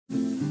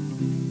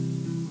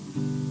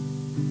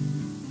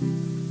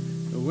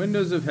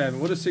windows of heaven.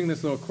 We'll just sing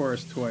this little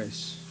chorus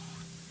twice.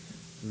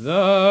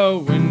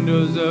 The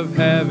windows of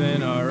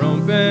heaven are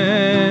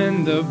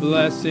open, the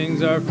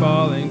blessings are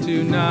falling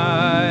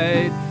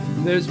tonight.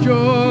 There's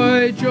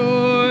joy,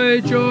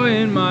 joy, joy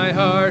in my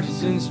heart,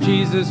 since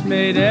Jesus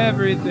made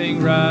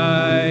everything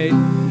right.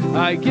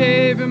 I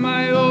gave him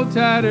my old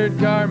tattered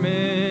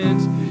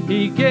garment,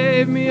 he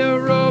gave me a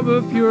robe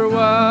of pure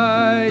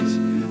white.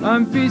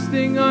 I'm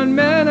feasting on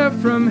manna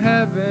from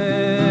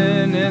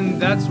heaven,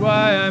 and that's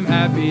why I'm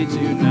happy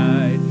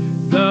tonight.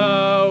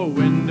 The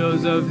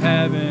windows of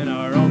heaven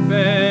are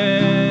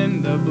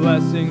open, the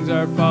blessings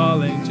are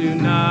falling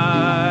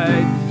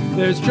tonight.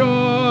 There's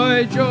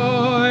joy,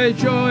 joy,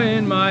 joy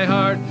in my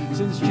heart,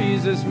 since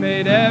Jesus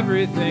made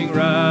everything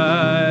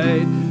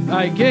right.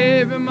 I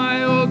gave him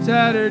my old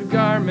tattered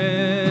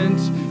garment,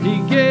 he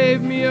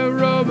gave me a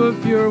robe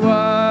of pure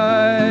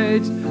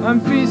white. I'm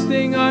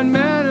feasting on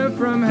manna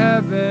from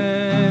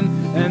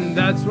heaven, and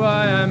that's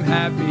why I'm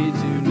happy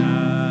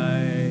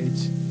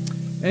tonight.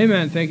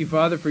 Amen. Thank you,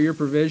 Father, for your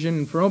provision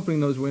and for opening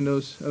those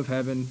windows of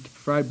heaven to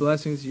provide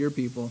blessings to your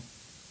people.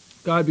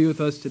 God, be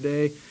with us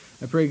today.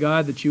 I pray,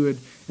 God, that you would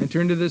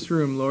enter into this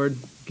room, Lord.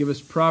 Give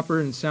us proper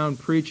and sound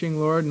preaching,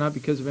 Lord, not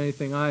because of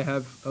anything I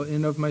have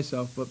in of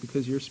myself, but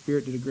because your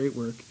Spirit did a great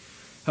work.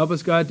 Help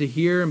us, God, to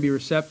hear and be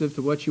receptive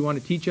to what you want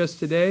to teach us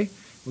today.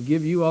 We'll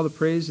give you all the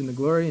praise and the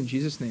glory in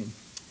Jesus' name.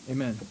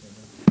 Amen.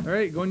 All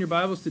right, go in your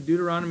Bibles to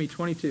Deuteronomy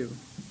 22.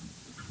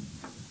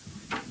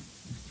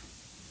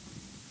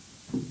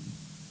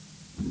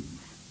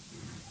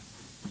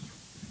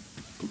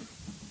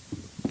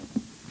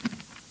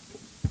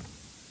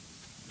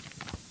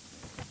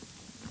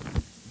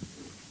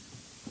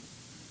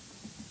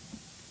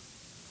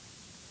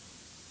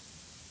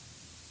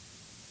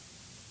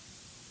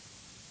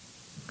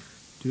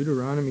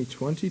 Deuteronomy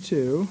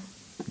 22,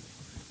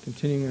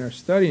 continuing our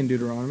study in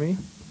Deuteronomy.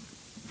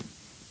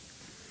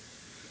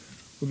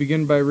 We'll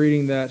begin by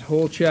reading that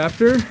whole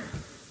chapter,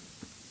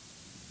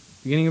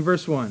 beginning in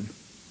verse 1,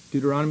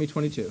 Deuteronomy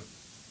 22.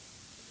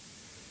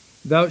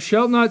 Thou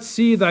shalt not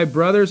see thy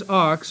brother's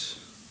ox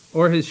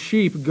or his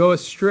sheep go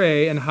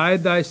astray, and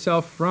hide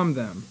thyself from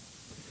them.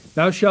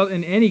 Thou shalt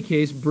in any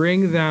case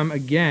bring them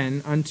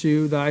again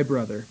unto thy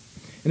brother.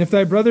 And if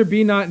thy brother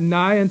be not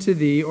nigh unto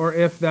thee, or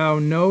if thou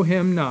know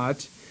him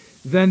not,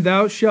 then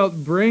thou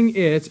shalt bring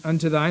it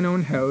unto thine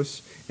own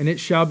house, and it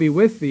shall be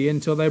with thee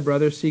until thy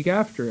brother seek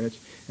after it,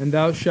 and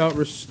thou shalt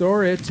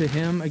restore it to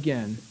him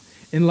again.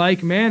 In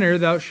like manner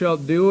thou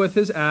shalt do with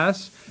his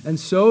ass, and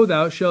so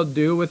thou shalt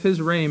do with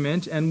his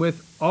raiment, and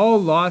with all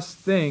lost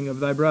thing of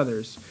thy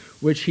brother's,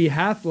 which he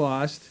hath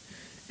lost,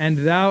 and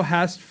thou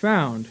hast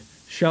found,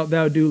 shalt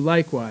thou do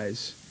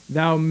likewise.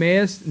 Thou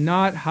mayest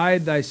not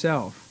hide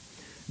thyself.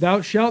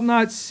 Thou shalt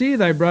not see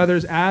thy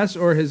brother's ass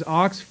or his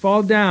ox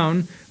fall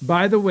down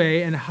by the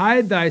way, and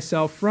hide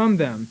thyself from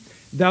them.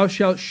 Thou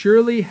shalt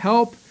surely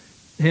help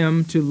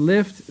him to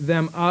lift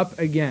them up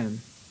again.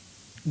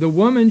 The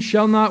woman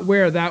shall not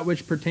wear that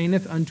which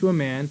pertaineth unto a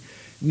man,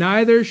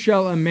 neither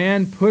shall a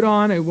man put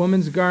on a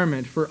woman's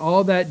garment, for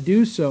all that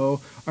do so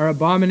are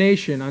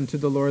abomination unto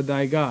the Lord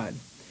thy God.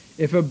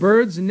 If a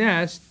bird's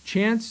nest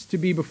chance to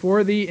be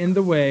before thee in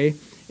the way,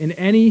 in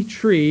any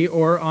tree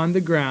or on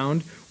the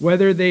ground,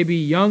 whether they be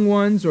young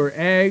ones or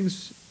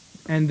eggs,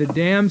 and the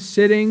dam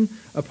sitting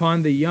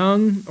upon the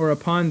young or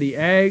upon the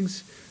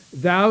eggs,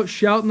 thou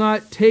shalt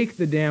not take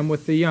the dam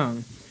with the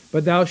young,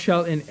 but thou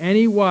shalt in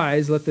any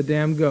wise let the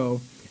dam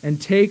go,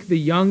 and take the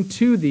young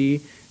to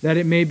thee, that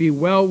it may be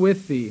well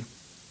with thee,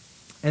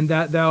 and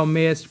that thou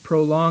mayest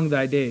prolong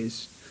thy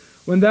days.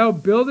 When thou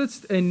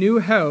buildest a new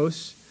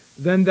house,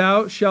 then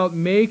thou shalt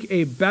make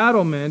a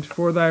battlement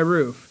for thy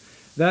roof,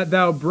 that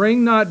thou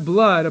bring not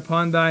blood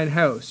upon thine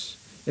house.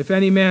 If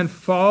any man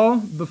fall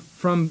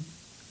from,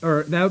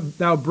 or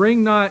thou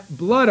bring not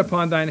blood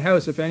upon thine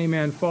house, if any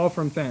man fall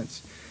from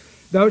thence.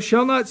 Thou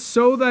shalt not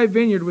sow thy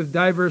vineyard with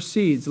diverse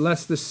seeds,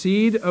 lest the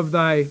fruit of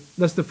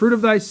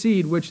thy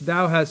seed which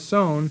thou hast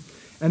sown,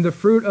 and the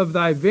fruit of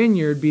thy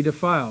vineyard be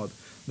defiled.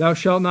 Thou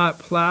shalt not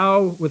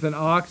plow with an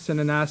ox and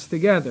an ass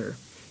together.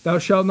 Thou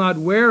shalt not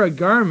wear a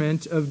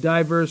garment of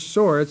diverse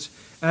sorts,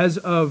 as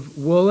of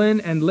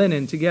woolen and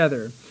linen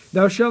together.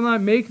 Thou shalt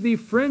not make thee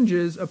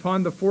fringes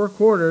upon the four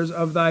quarters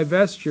of thy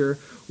vesture,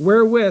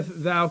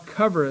 wherewith thou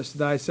coverest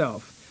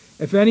thyself.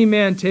 If any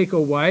man take a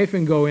wife,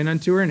 and go in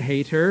unto her, and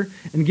hate her,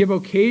 and give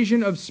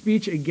occasion of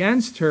speech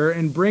against her,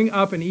 and bring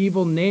up an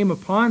evil name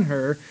upon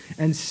her,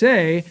 and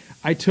say,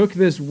 I took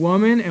this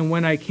woman, and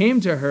when I came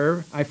to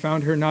her, I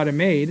found her not a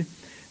maid,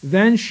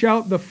 then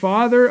shalt the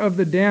father of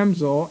the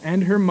damsel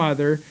and her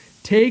mother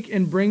take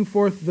and bring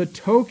forth the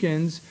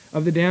tokens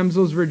of the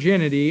damsel's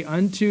virginity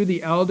unto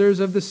the elders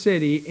of the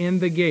city in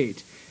the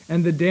gate.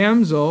 And the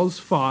damsel's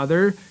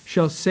father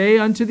shall say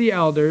unto the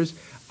elders,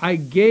 I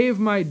gave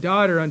my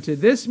daughter unto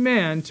this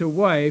man to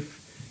wife,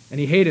 and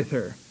he hateth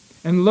her.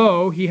 And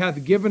lo, he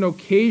hath given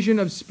occasion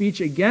of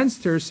speech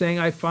against her, saying,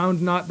 I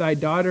found not thy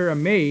daughter a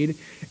maid,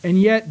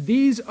 and yet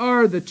these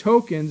are the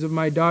tokens of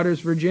my daughter's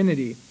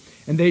virginity.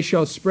 And they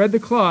shall spread the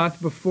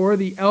cloth before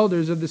the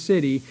elders of the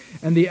city,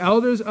 and the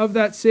elders of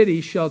that city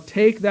shall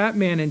take that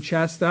man and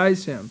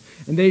chastise him.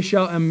 And they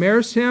shall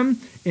immerse him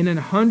in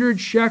 100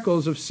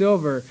 shekels of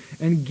silver,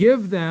 and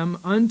give them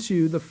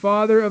unto the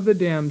father of the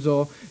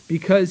damsel,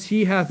 because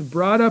he hath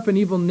brought up an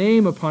evil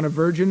name upon a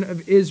virgin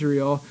of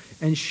Israel,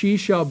 and she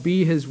shall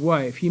be his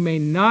wife. He may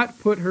not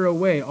put her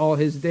away all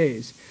his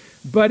days.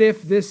 But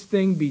if this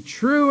thing be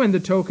true, and the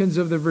tokens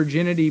of the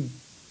virginity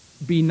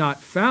be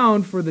not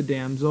found for the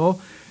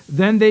damsel,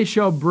 then they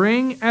shall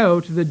bring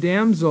out the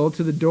damsel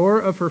to the door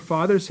of her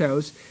father's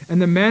house, and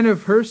the men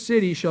of her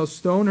city shall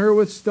stone her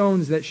with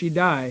stones that she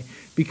die,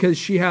 because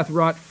she hath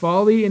wrought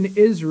folly in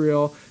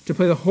Israel to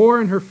play the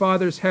whore in her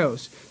father's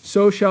house.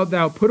 So shalt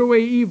thou put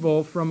away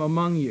evil from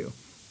among you.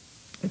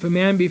 If a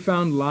man be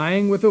found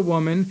lying with a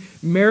woman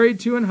married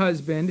to an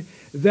husband,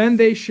 then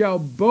they shall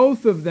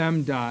both of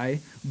them die,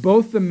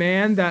 both the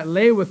man that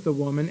lay with the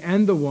woman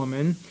and the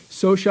woman.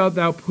 So shalt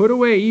thou put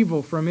away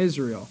evil from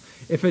Israel.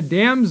 If a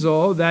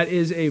damsel that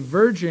is a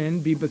virgin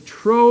be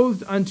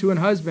betrothed unto an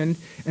husband,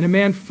 and a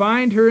man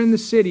find her in the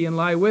city and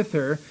lie with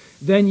her,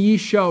 then ye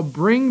shall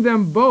bring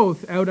them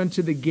both out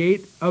unto the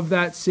gate of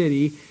that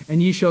city,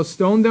 and ye shall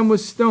stone them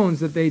with stones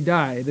that they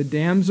die. The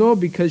damsel,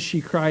 because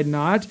she cried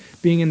not,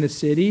 being in the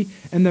city,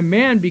 and the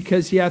man,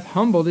 because he hath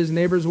humbled his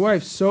neighbor's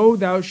wife. So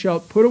thou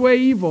shalt put away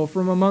evil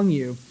from among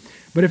you.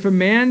 But if a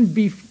man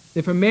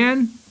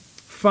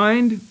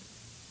find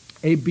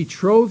a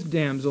betrothed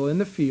damsel in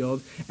the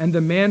field, and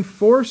the man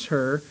force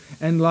her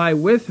and lie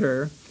with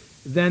her,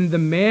 then the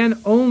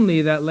man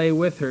only that lay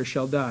with her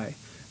shall die.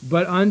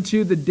 But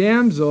unto the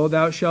damsel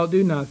thou shalt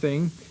do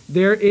nothing.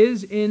 There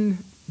is in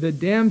the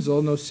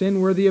damsel no sin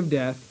worthy of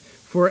death.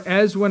 For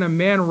as when a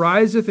man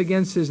riseth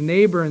against his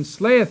neighbor and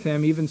slayeth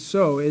him, even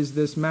so is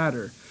this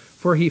matter.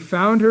 For he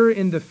found her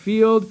in the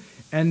field,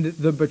 and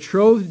the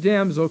betrothed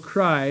damsel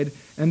cried,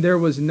 and there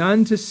was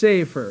none to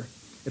save her.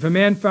 If a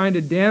man find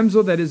a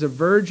damsel that is a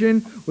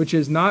virgin, which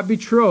is not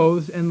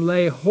betrothed, and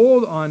lay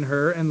hold on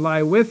her, and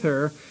lie with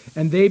her,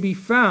 and they be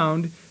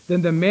found,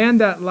 then the man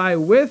that lie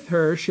with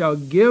her shall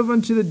give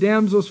unto the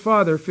damsel's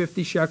father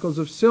 50 shekels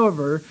of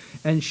silver,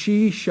 and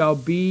she shall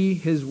be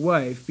his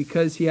wife.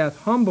 Because he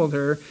hath humbled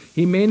her,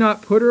 he may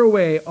not put her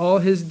away all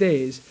his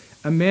days.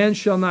 A man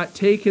shall not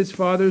take his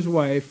father's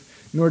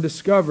wife, nor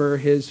discover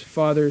his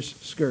father's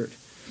skirt.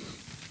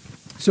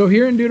 So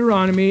here in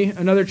Deuteronomy,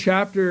 another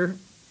chapter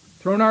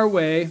thrown our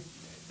way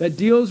that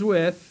deals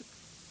with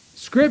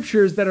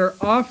scriptures that are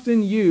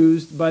often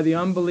used by the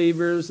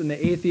unbelievers and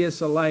the atheists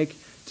alike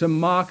to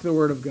mock the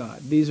Word of God.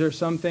 These are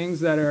some things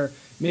that are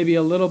maybe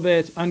a little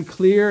bit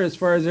unclear as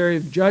far as area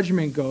of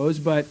judgment goes,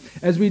 but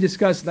as we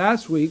discussed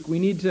last week, we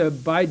need to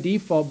by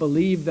default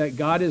believe that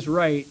God is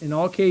right in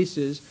all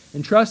cases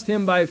and trust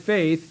Him by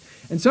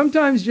faith, and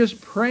sometimes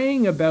just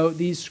praying about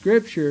these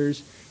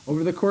scriptures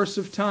over the course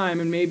of time,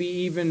 and maybe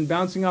even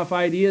bouncing off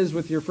ideas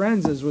with your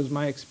friends, as was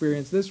my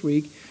experience this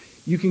week,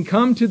 you can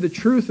come to the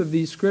truth of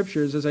these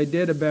scriptures, as I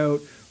did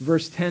about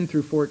verse 10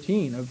 through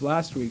 14 of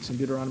last week's in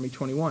Deuteronomy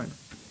 21.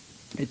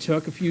 It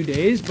took a few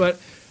days, but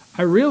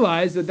I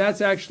realized that that's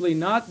actually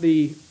not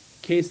the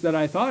case that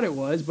I thought it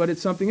was, but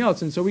it's something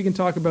else, and so we can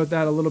talk about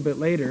that a little bit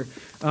later.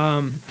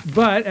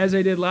 But as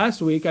I did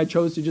last week, I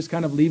chose to just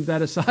kind of leave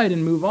that aside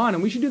and move on,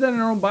 and we should do that in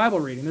our own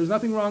Bible reading. There's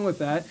nothing wrong with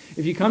that.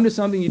 If you come to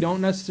something you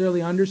don't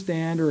necessarily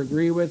understand or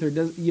agree with, or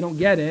you don't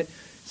get it,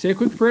 say a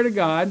quick prayer to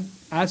God,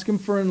 ask Him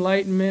for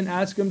enlightenment,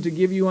 ask Him to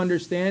give you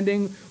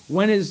understanding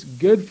when is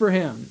good for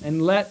Him,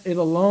 and let it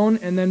alone,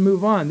 and then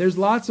move on. There's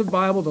lots of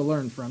Bible to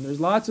learn from. There's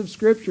lots of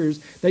scriptures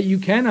that you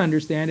can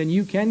understand and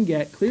you can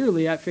get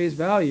clearly at face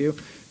value.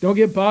 Don't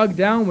get bogged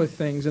down with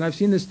things. And I've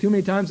seen this too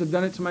many times. I've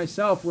done it to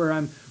myself, where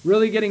I'm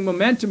really getting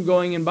momentum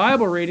going in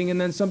Bible reading, and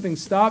then something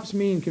stops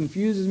me and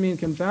confuses me and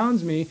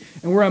confounds me.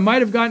 And where I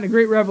might have gotten a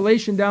great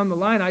revelation down the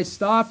line, I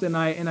stopped and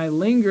I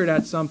lingered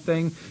at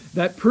something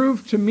that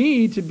proved to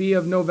me to be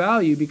of no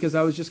value, because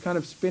I was just kind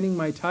of spinning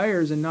my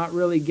tires and not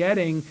really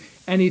getting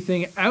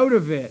anything out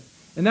of it.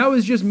 And that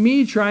was just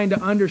me trying to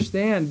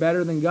understand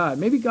better than God.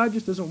 Maybe God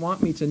just doesn't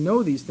want me to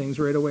know these things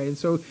right away, and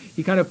so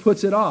He kind of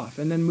puts it off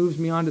and then moves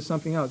me on to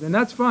something else. And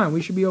that's fine.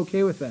 We should be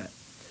okay with that.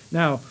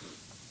 Now,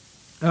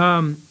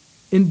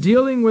 in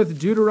dealing with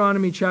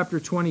Deuteronomy chapter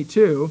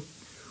 22,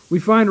 we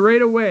find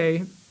right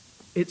away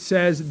it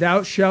says,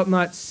 "Thou shalt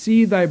not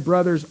see thy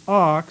brother's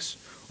ox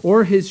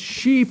or his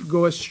sheep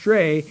go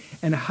astray,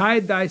 and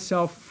hide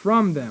thyself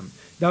from them.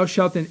 Thou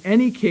shalt in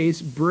any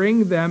case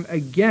bring them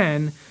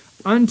again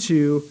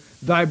unto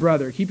thy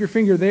brother." Keep your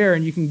finger there,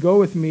 and you can go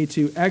with me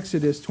to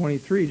Exodus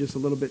 23, just a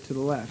little bit to the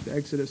left.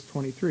 Exodus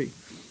 23.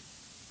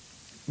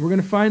 We're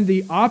going to find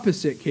the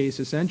opposite case,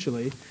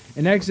 essentially,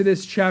 in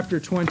Exodus chapter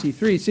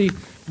 23. See,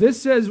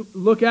 this says,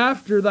 "Look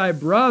after thy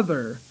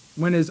brother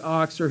when his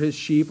ox or his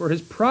sheep or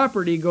his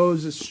property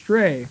goes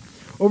astray."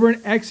 Over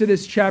in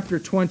Exodus chapter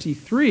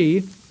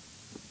 23,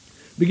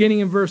 beginning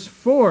in verse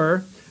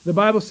 4, the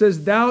Bible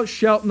says, "Thou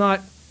shalt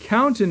not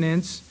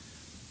countenance,"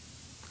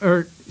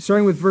 or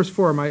starting with verse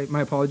 4,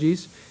 my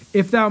apologies.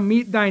 If thou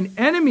meet thine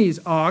enemy's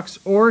ox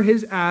or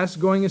his ass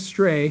going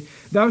astray,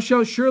 thou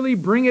shalt surely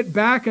bring it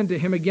back unto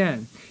him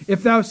again.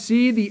 If thou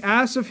see the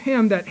ass of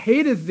him that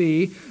hateth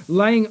thee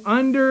lying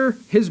under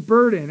his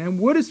burden, and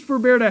wouldest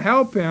forbear to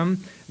help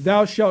him,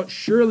 thou shalt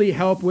surely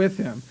help with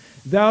him.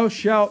 Thou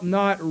shalt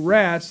not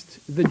wrest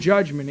the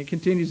judgment. It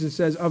continues and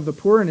says, of the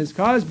poor in his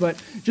cause,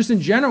 but just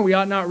in general, we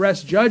ought not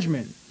wrest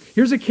judgment.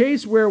 Here's a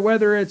case where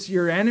whether it's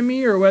your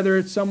enemy or whether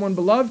it's someone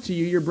beloved to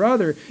you, your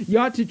brother, you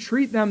ought to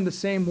treat them the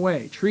same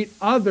way. Treat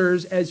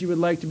others as you would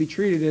like to be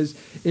treated,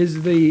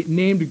 is the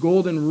named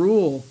golden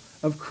rule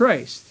of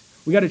Christ.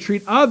 We got to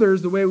treat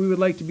others the way we would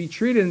like to be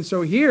treated. And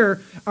so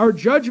here, our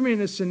judgment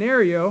in a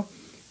scenario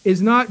is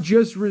not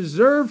just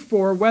reserved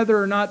for whether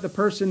or not the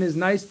person is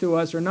nice to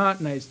us or not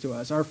nice to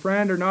us, our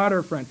friend or not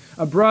our friend,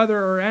 a brother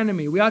or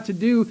enemy. We ought to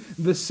do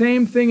the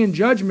same thing in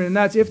judgment, and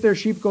that's if their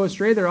sheep go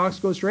astray, their ox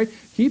go astray,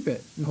 keep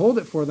it and hold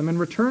it for them and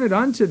return it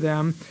unto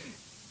them.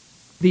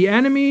 The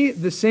enemy,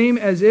 the same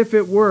as if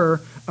it were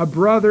a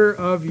brother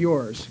of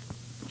yours.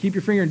 Keep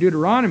your finger in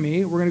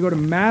Deuteronomy. We're going to go to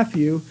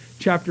Matthew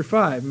chapter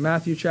 5.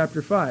 Matthew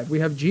chapter 5.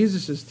 We have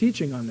Jesus'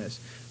 teaching on this.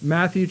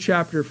 Matthew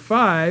chapter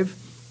 5.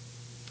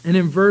 And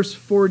in verse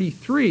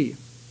 43,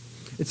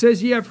 it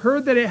says, Ye have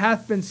heard that it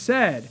hath been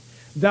said,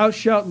 Thou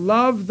shalt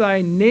love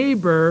thy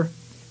neighbor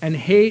and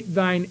hate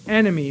thine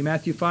enemy.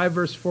 Matthew 5,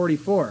 verse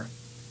 44.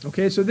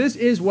 Okay, so this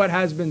is what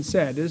has been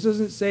said. This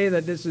doesn't say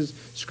that this is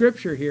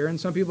scripture here, and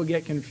some people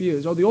get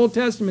confused. Oh, the Old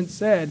Testament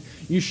said,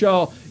 you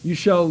shall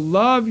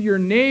love your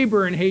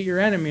neighbor and hate your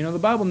enemy. No, the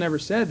Bible never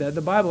said that.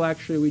 The Bible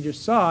actually, we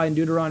just saw in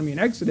Deuteronomy and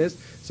Exodus,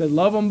 said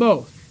love them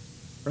both,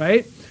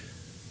 right?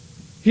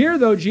 Here,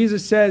 though,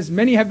 Jesus says,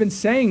 many have been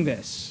saying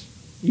this.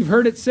 You've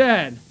heard it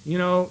said,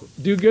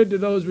 do good to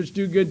those which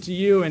do good to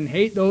you and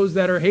hate those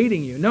that are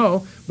hating you.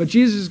 No, but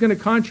Jesus is going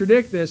to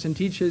contradict this and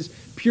teach his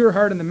pure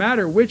heart in the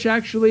matter, which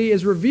actually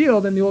is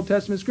revealed in the Old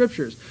Testament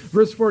scriptures.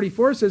 Verse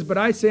 44 says, But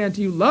I say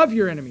unto you, love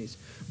your enemies.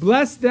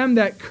 Bless them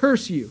that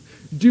curse you.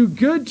 Do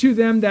good to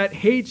them that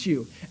hate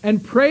you.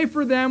 And pray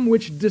for them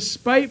which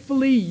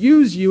despitefully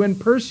use you and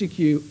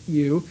persecute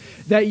you,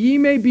 that ye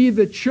may be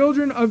the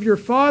children of your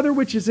Father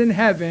which is in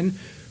heaven.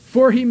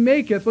 For he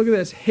maketh, look at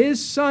this,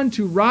 his sun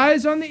to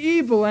rise on the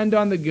evil and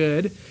on the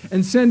good,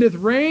 and sendeth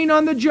rain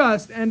on the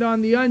just and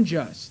on the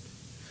unjust.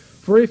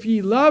 For if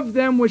ye love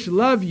them which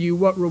love you,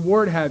 what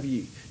reward have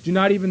ye? Do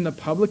not even the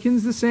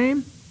publicans the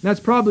same? That's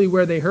probably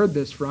where they heard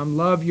this from.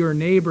 Love your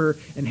neighbor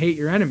and hate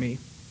your enemy.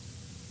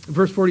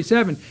 Verse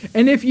 47,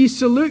 And if ye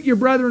salute your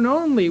brethren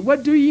only,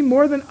 what do ye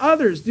more than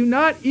others? Do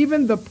not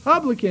even the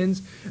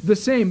publicans the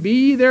same? Be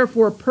ye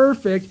therefore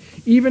perfect,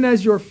 even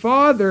as your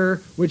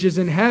Father which is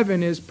in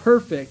heaven is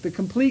perfect. The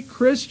complete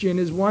Christian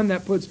is one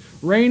that puts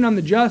rain on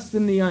the just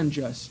and the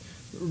unjust,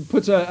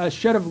 puts a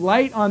shed of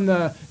light on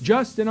the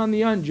just and on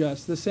the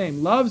unjust, the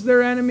same. Loves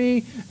their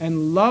enemy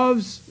and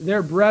loves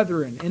their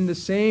brethren in the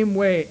same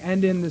way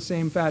and in the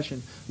same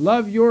fashion.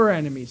 Love your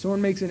enemy.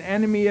 Someone makes an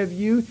enemy of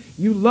you,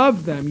 you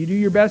love them. You do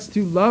your best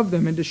to love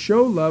them and to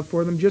show love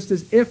for them just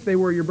as if they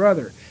were your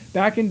brother.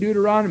 Back in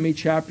Deuteronomy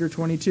chapter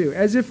 22,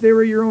 as if they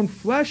were your own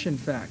flesh, in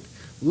fact.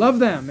 Love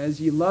them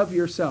as you love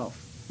yourself.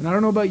 And I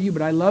don't know about you,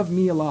 but I love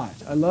me a lot.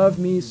 I love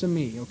me some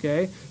me,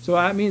 okay? So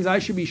that means I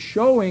should be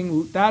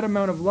showing that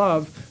amount of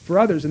love for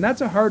others. And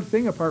that's a hard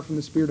thing apart from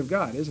the Spirit of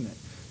God, isn't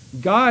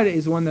it? God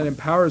is the one that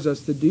empowers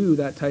us to do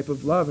that type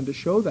of love and to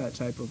show that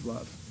type of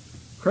love.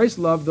 Christ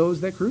loved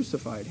those that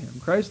crucified him.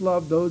 Christ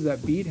loved those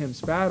that beat him,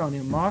 spat on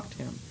him, mocked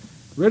him,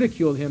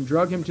 ridiculed him,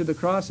 drug him to the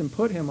cross and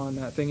put him on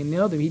that thing and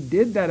nailed him. He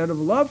did that out of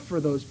love for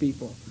those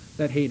people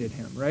that hated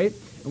him, right?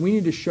 And we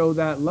need to show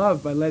that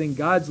love by letting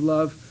God's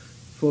love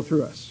flow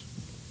through us.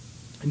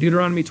 In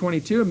Deuteronomy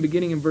 22, and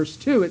beginning in verse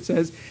 2, it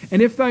says,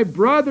 And if thy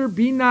brother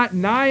be not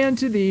nigh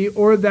unto thee,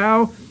 or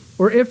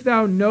if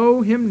thou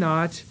know him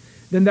not,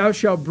 then thou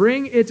shalt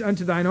bring it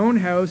unto thine own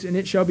house, and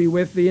it shall be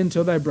with thee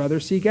until thy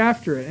brother seek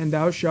after it, and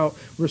thou shalt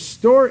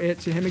restore it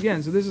to him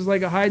again. So this is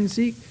like a hide and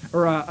seek,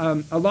 or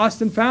a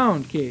lost and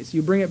found case.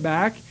 You bring it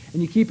back,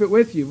 and you keep it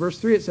with you. Verse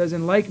 3, it says,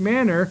 In like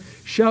manner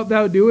shalt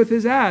thou do with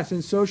his ass,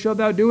 and so shalt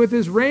thou do with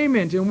his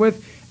raiment, and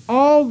with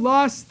all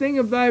lost thing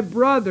of thy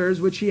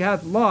brothers, which he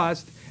hath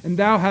lost, and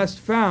thou hast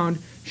found,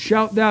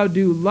 shalt thou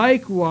do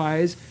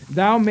likewise.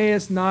 Thou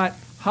mayest not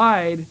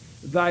hide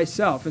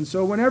thyself. And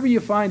so whenever you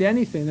find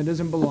anything that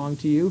doesn't belong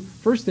to you,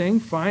 first thing,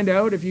 find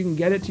out if you can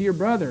get it to your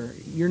brother,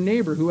 your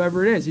neighbor,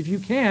 whoever it is. If you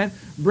can't,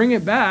 bring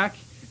it back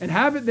and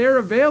have it there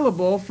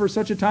available for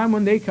such a time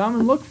when they come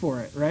and look for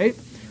it, right?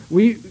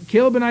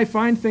 Caleb and I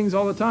find things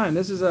all the time.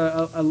 This is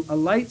a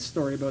light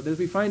story about this.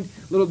 We find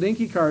little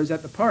dinky cars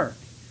at the park.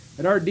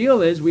 And our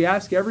deal is we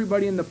ask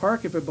everybody in the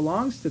park if it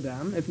belongs to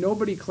them. If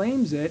nobody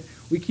claims it,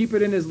 we keep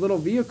it in his little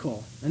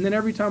vehicle. And then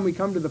every time we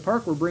come to the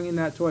park, we're bringing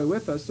that toy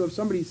with us. So if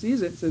somebody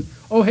sees it and says,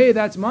 oh, hey,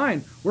 that's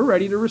mine, we're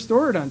ready to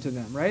restore it unto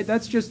them, right?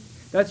 That's just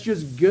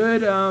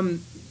good,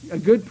 a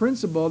good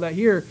principle that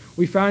here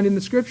we find in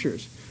the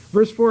Scriptures.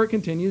 Verse 4, it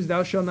continues,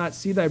 Thou shalt not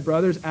see thy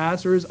brother's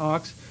ass or his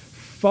ox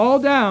fall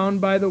down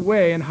by the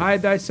way and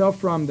hide thyself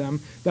from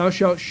them, thou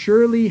shalt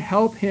surely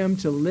help him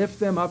to lift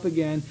them up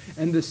again.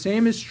 And the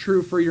same is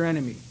true for your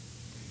enemy.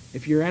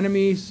 If your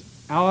enemy's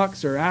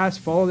ox or ass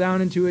fall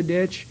down into a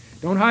ditch,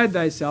 don't hide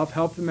thyself,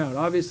 help them out.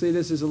 Obviously,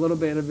 this is a little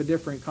bit of a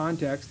different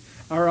context.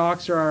 Our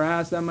ox or our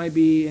ass, that might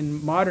be,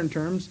 in modern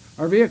terms,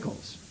 our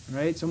vehicles,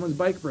 right? Someone's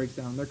bike breaks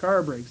down, their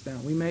car breaks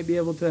down. We might be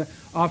able to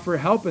offer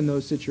help in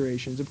those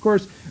situations. Of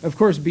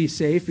course, be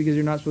safe, because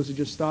you're not supposed to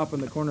just stop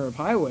on the corner of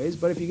highways.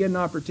 But if you get an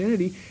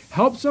opportunity,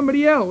 help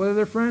somebody out, whether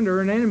they're a friend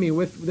or an enemy,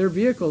 with their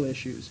vehicle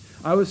issues.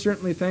 I was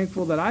certainly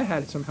thankful that I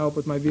had some help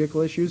with my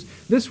vehicle issues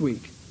this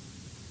week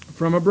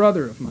from a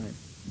brother of mine.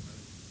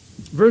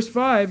 Verse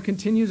 5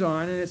 continues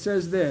on, and it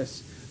says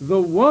this: the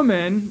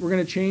woman, we're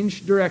going to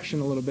change direction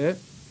a little bit,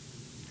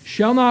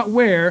 shall not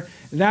wear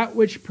that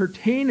which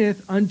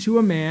pertaineth unto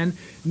a man,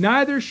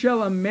 neither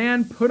shall a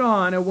man put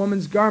on a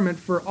woman's garment,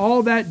 for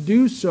all that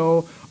do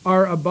so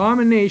are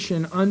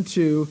abomination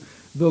unto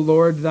the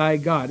Lord thy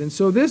God. And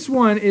so this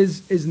one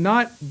is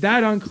not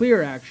that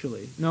unclear,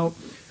 actually. No,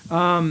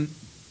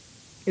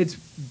 it's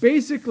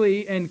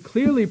basically and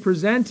clearly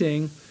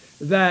presenting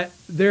that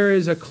there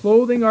is a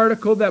clothing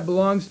article that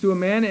belongs to a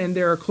man, and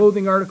there are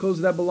clothing articles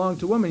that belong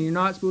to women. You're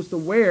not supposed to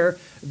wear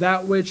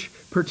that which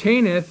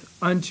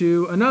pertaineth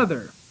unto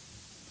another.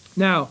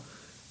 Now,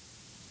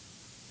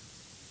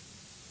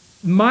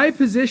 my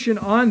position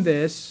on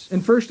this,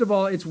 and first of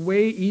all, it's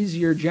way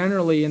easier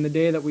generally in the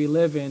day that we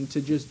live in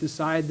to just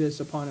decide this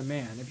upon a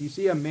man. If you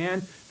see a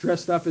man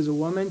dressed up as a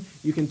woman,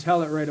 you can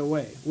tell it right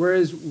away.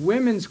 Whereas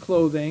women's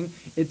clothing,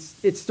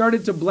 it's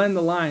started to blend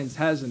the lines,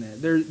 hasn't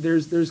it?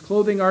 There's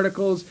clothing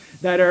articles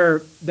that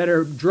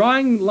are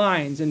drawing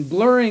lines and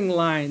blurring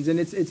lines, and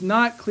it's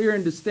not clear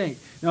and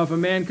distinct. Now, if a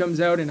man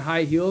comes out in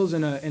high heels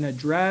and a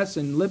dress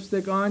and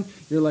lipstick on,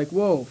 you're like,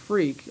 whoa,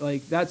 freak!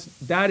 Like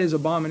that is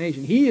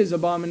abomination. He is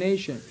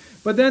abomination.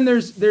 But then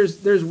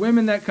there's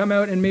women that come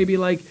out and maybe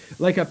like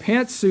a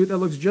pantsuit that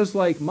looks just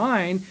like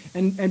mine,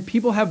 and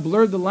people have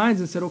blurred the lines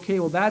and said, okay,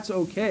 well, that's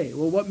okay.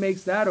 Well, what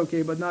makes that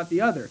okay but not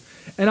the other?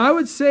 And I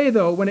would say,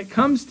 though, when it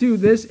comes to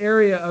this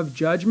area of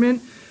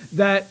judgment,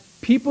 that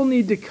people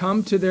need to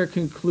come to their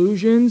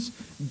conclusions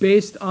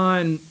based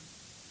on,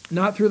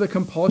 not through the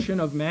compulsion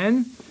of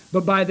men,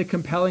 but by the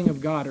compelling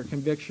of God or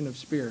conviction of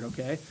spirit,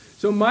 okay?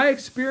 So my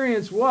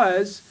experience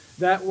was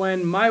that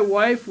when my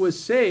wife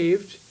was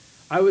saved,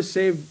 I was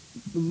saved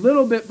a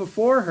little bit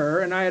before her,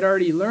 and I had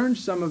already learned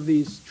some of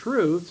these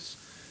truths.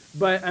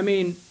 But, I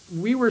mean,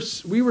 we were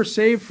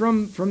saved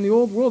from the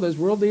old world, as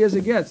worldly as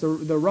it gets,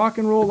 the rock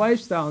and roll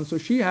lifestyle. And so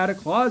she had a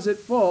closet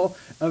full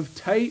of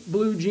tight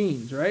blue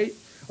jeans, right?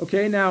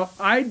 Okay, now,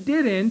 I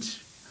didn't,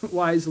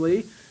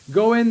 wisely,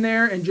 go in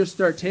there and just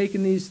start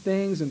taking these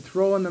things and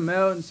throwing them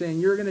out and saying,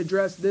 you're going to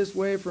dress this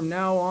way from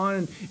now on,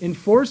 and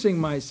enforcing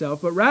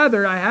myself. But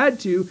rather, I had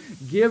to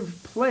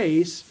give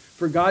place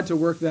for God to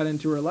work that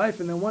into her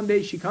life. And then one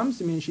day she comes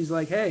to me and she's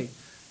like, hey,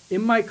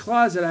 in my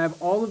closet, I have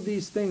all of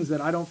these things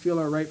that I don't feel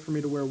are right for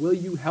me to wear. Will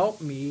you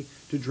help me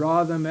to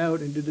draw them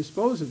out and to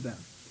dispose of them?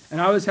 And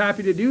I was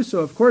happy to do so,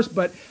 of course,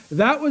 but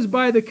that was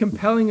by the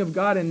compelling of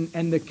God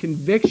and the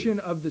conviction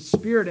of the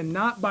Spirit, and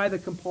not by the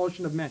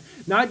compulsion of men.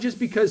 Not just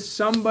because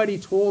somebody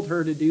told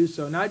her to do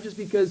so, not just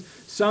because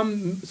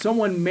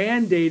someone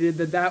mandated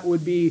that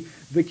would be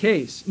the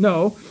case.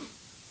 No.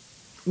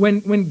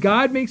 When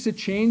God makes a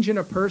change in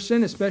a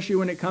person, especially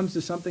when it comes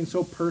to something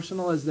so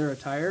personal as their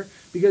attire,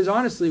 because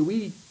honestly,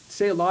 we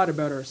say a lot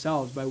about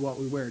ourselves by what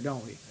we wear,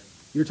 don't we?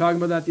 You were talking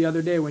about that the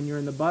other day when you were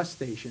in the bus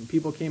station.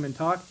 People came and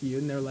talked to you,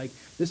 and they're like,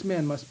 this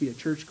man must be a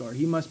churchgoer.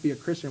 He must be a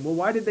Christian. Well,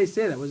 why did they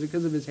say that? Was it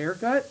because of his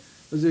haircut?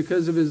 Was it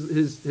because of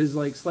his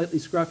like slightly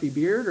scruffy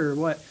beard or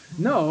what?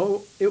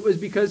 No, it was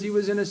because he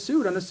was in a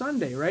suit on a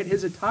Sunday, right?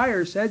 His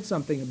attire said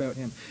something about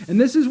him. And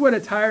this is what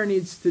attire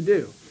needs to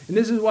do. And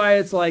this is why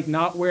it's like,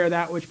 not wear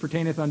that which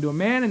pertaineth unto a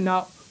man, and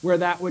not wear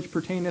that which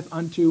pertaineth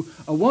unto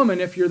a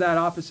woman if you're that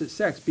opposite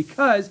sex.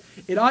 Because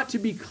it ought to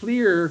be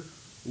clear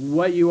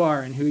what you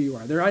are and who you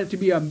are. There ought to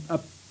be a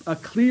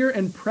clear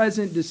and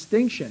present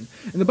distinction.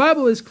 And the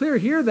Bible is clear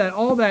here that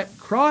all that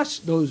cross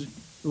those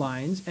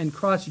lines and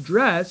cross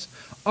dress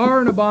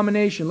are an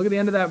abomination. Look at the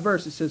end of that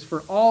verse. It says,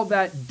 for all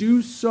that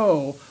do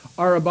so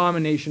are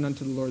abomination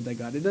unto the Lord thy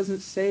God. It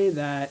doesn't say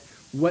that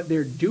what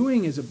they're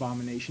doing is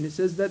abomination. It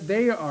says that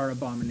they are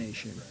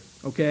abomination.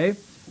 Okay?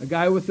 A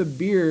guy with a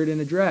beard and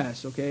a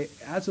dress, okay?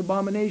 That's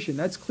abomination.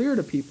 That's clear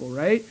to people,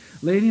 right?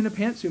 Lady in a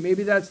pantsuit,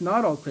 maybe that's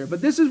not all clear.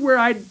 But this is where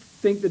I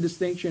think the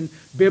distinction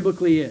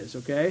biblically is,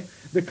 okay?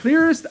 The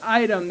clearest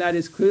item that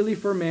is clearly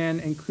for man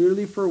and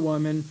clearly for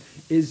woman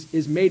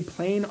is made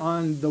plain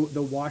on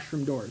the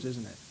washroom doors,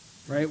 isn't it?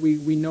 Right?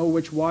 We know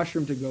which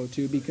washroom to go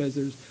to because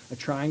there's a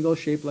triangle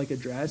shaped like a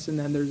dress, and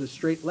then there's a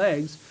straight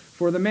legs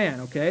for the man,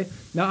 okay?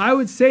 Now, I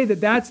would say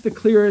that that's the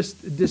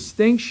clearest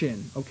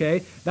distinction,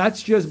 okay?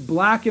 That's just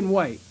black and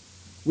white.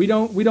 We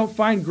don't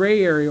find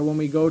gray area when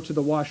we go to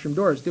the washroom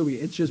doors, do we?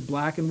 It's just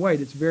black and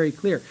white. It's very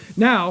clear.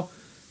 Now,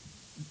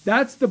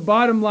 that's the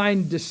bottom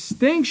line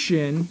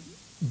distinction,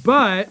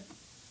 but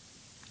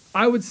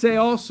I would say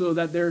also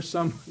that there's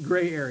some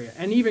gray area,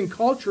 and even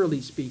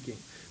culturally speaking,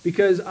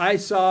 because I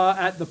saw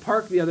at the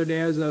park the other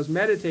day as I was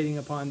meditating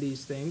upon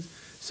these things,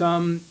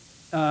 some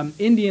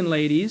Indian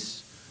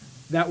ladies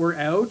that were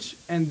out,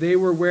 and they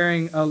were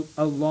wearing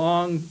a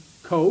long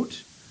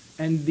coat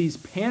and these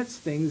pants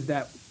things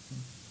that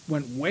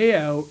went way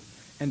out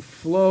and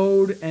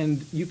flowed,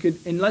 and you could,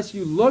 unless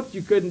you looked,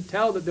 you couldn't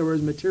tell that there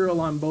was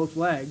material on both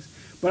legs.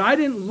 But I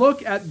didn't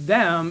look at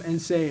them and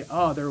say,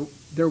 oh,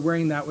 they're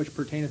wearing that which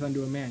pertaineth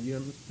unto a man. You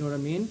know what I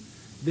mean?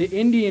 The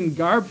Indian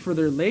garb for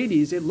their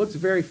ladies, it looks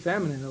very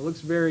feminine. It looks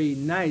very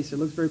nice. It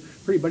looks very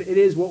pretty. But it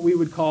is what we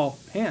would call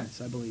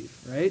pants, I believe,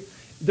 right?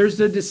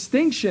 There's a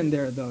distinction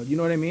there, though. You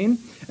know what I mean?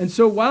 And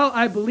so while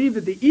I believe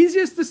that the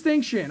easiest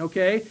distinction,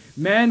 okay,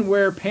 men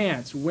wear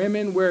pants,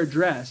 women wear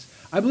dress,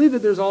 I believe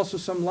that there's also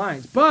some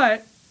lines.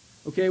 But,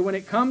 okay, when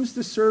it comes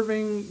to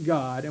serving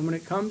God and when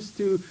it comes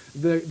to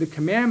the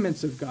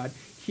commandments of God,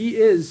 he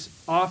is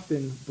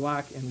often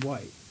black and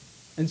white.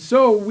 And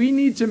so we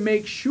need to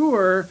make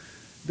sure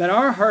that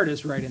our heart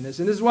is right in this.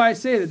 And this is why I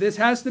say that this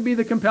has to be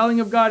the compelling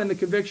of God and the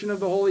conviction of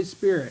the Holy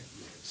Spirit.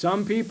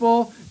 Some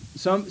people,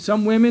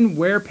 some women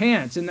wear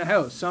pants in the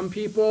house. Some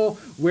people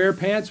wear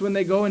pants when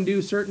they go and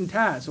do certain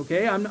tasks,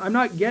 okay? I'm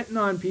not getting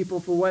on people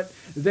for what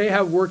they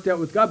have worked out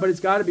with God, but it's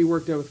got to be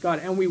worked out with God.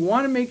 And we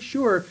want to make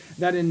sure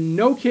that in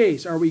no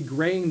case are we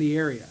graying the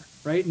area,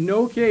 right? In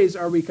no case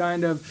are we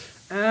kind of,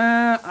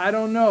 I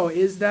don't know,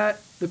 is that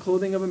the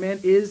clothing of a man?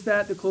 Is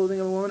that the clothing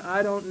of a woman?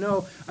 I don't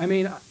know. I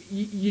mean,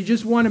 you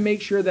just want to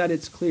make sure that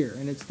it's clear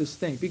and it's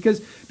distinct. Because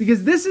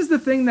this is the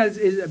thing that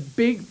is a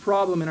big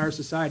problem in our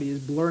society, is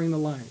blurring the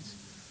lines.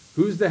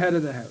 Who's the head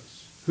of the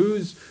house?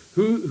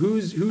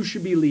 Who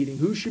should be leading?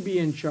 Who should be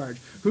in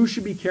charge? Who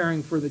should be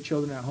caring for the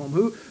children at home?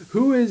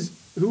 Who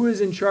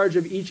is in charge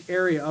of each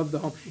area of the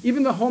home?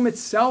 Even the home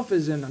itself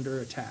is under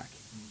attack,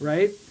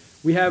 right?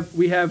 We have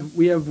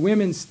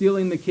women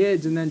stealing the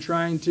kids and then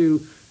trying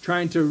to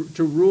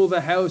rule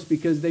the house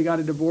because they got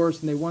a divorce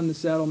and they won the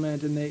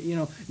settlement, and they,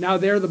 now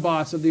they're the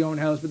boss of the own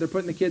house, but they're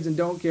putting the kids and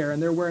don't care,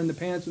 and they're wearing the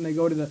pants when they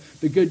go to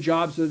the good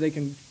job so that they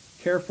can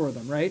care for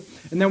them, right?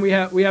 And then we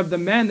have the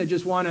men that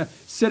just want to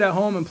sit at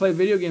home and play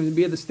video games and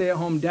be the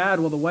stay-at-home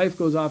dad while the wife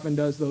goes off and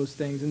does those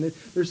things. And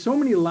there's so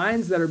many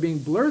lines that are being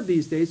blurred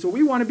these days, so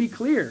we want to be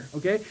clear,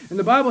 okay? And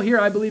the Bible here,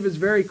 I believe, is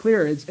very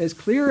clear. It's as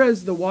clear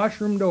as the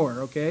washroom door,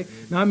 okay?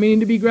 Not meaning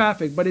to be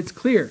graphic, but it's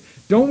clear.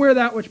 Don't wear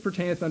that which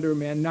pertaineth unto a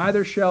man,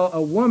 neither shall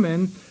a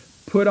woman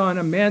put on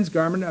a man's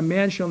garment, a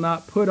man shall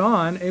not put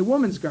on a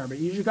woman's garment.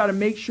 You just got to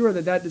make sure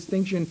that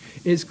distinction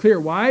is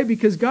clear. Why?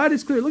 Because God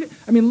is clear.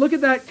 Look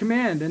at that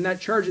command and that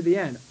charge at the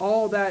end.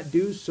 All that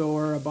do so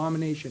are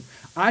abomination.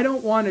 I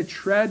don't want to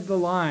tread the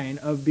line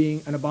of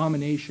being an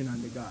abomination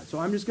unto God. So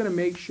I'm just going to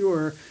make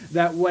sure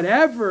that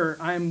whatever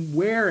I'm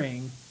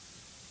wearing,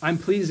 I'm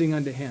pleasing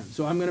unto him.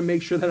 So I'm going to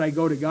make sure that I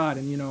go to God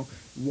and,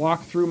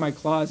 walk through my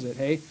closet.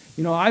 Hey,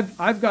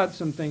 I've got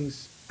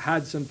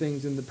had some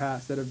things in the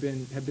past that have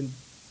been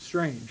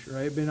strange,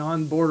 right? Been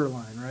on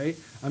borderline, right?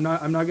 I'm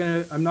not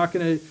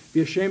gonna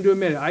be ashamed to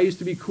admit it. I used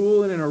to be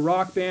cool and in a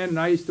rock band, and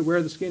I used to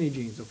wear the skinny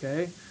jeans.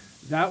 Okay,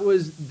 that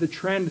was the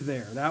trend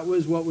there. That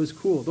was what was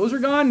cool. Those are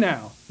gone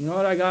now. You know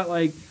what? I got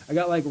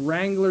like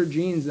Wrangler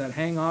jeans that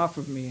hang off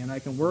of me, and I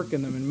can work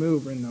in them and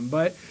move in them.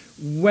 But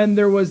when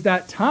there was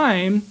that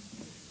time,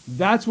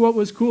 that's what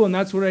was cool, and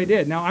that's what I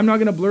did. Now, I'm not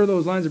going to blur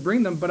those lines and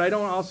bring them, but I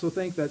don't also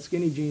think that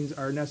skinny jeans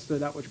are necessarily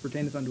that which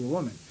pertaineth unto a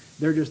woman.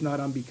 They're just not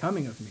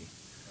unbecoming of me.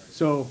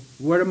 So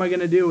what am I going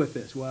to do with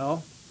this?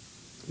 Well,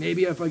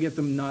 maybe if I get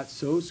them not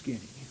so skinny,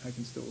 I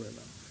can still wear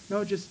them.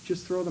 No,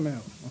 just throw them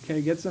out.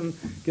 Okay, get some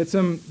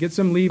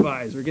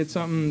Levi's, or get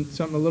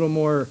something a little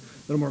more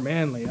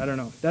manly. I don't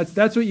know.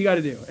 That's what you got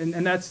to do, and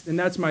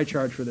that's my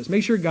charge for this.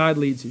 Make sure God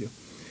leads you.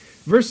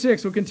 Verse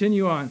 6. We'll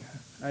continue on.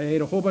 I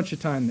ate a whole bunch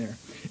of time there.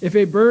 If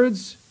a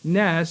bird's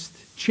nest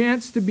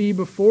chance to be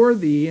before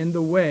thee in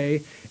the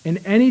way, in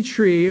any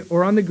tree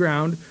or on the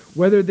ground,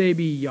 whether they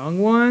be young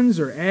ones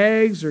or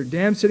eggs or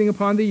dam sitting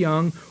upon the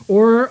young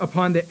or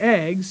upon the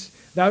eggs,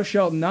 thou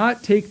shalt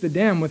not take the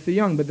dam with the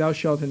young, but thou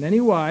shalt in any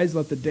wise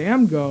let the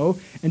dam go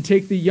and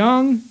take the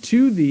young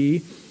to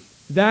thee,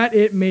 that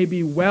it may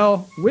be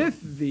well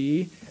with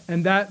thee,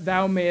 and that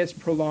thou mayest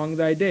prolong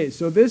thy days.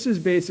 So this is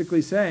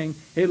basically saying,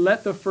 hey,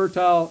 let the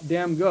fertile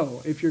dam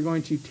go. If you're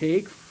going to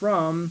take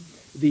from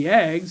the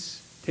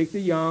eggs, take the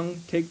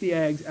young, take the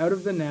eggs out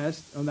of the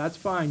nest, and that's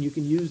fine. You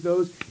can use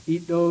those,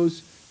 eat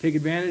those, take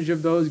advantage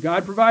of those.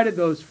 God provided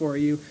those for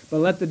you, but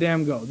let the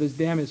dam go. This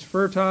dam is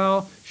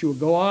fertile. She will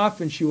go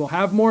off, and she will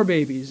have more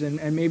babies,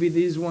 and maybe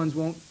these ones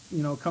won't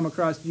come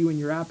across you and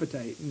your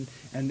appetite.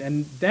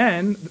 And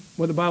then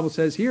what the Bible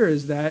says here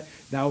is that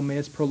thou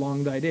mayest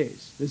prolong thy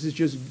days. This is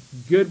just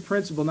good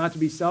principle, not to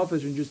be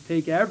selfish and just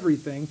take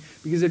everything,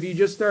 because if you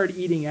just start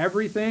eating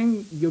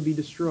everything, you'll be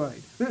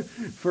destroyed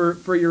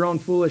for your own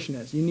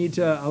foolishness. You need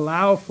to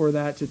allow for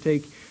that to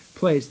take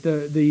place,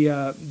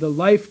 the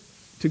life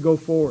to go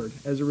forward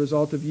as a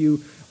result of you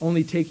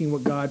only taking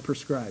what God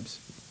prescribes.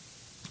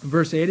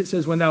 Verse 8, it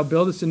says, when thou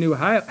buildest a new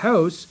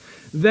house,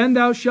 then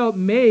thou shalt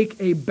make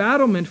a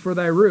battlement for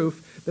thy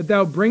roof, that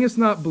thou bringest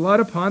not blood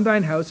upon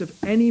thine house,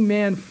 if any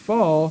man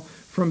fall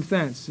from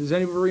thence. Does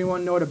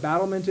anyone know what a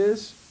battlement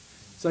is?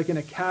 It's like in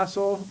a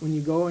castle, when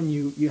you go and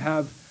you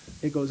have,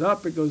 it goes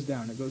up, it goes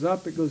down, it goes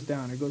up, it goes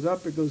down, it goes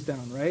up, it goes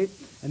down, right?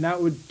 And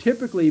that would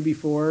typically be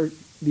for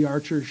the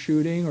archer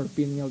shooting or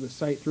being able to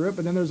sight through it,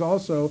 but then there's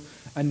also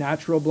a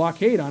natural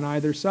blockade on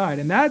either side.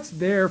 And that's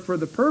there for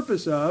the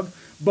purpose of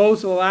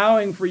both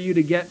allowing for you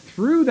to get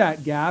through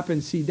that gap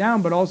and see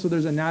down, but also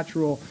there's a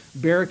natural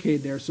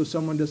barricade there so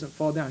someone doesn't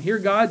fall down. Here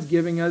God's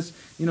giving us,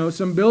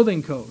 some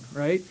building code,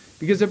 right?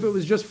 Because if it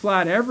was just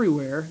flat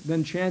everywhere,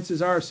 then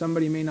chances are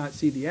somebody may not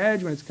see the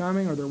edge when it's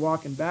coming, or they're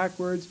walking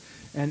backwards,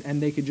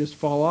 and they could just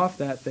fall off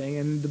that thing.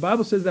 And the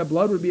Bible says that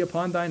blood would be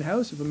upon thine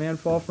house if a man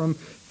fall from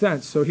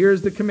thence. So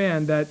here's the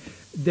command, that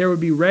there would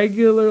be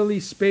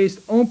regularly spaced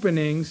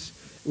openings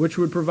which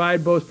would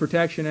provide both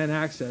protection and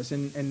access.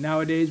 And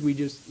nowadays we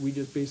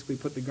just basically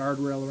put the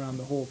guardrail around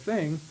the whole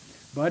thing,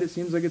 but it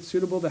seems like it's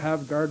suitable to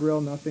have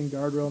guardrail, nothing,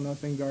 guardrail,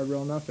 nothing,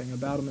 guardrail, nothing, a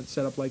battlement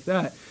set up like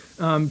that,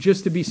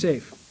 just to be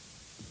safe.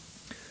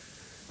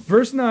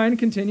 Verse 9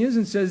 continues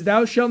and says,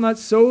 thou shalt not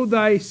sow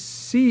thy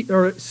seed,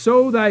 or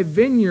sow thy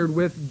vineyard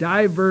with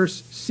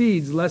diverse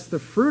seeds, lest the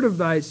fruit of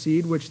thy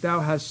seed which thou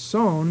hast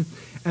sown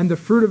and the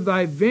fruit of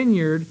thy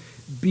vineyard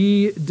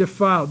be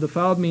defiled.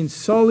 Defiled means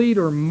sullied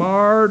or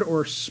marred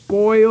or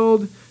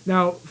spoiled.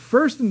 Now,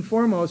 first and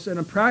foremost, in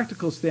a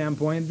practical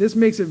standpoint, this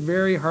makes it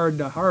very hard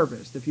to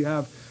harvest. If you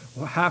have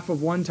half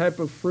of one type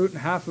of fruit and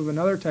half of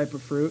another type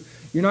of fruit,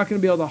 you're not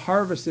going to be able to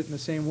harvest it in the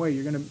same way.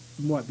 You're going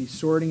to, be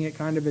sorting it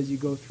kind of as you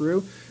go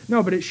through?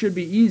 No, but it should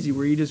be easy,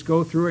 where you just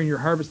go through and you're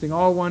harvesting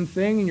all one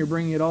thing and you're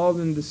bringing it all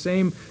in the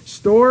same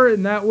store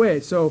in that way.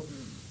 So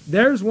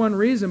there's one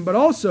reason, but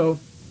also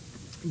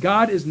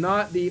God is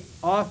not the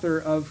author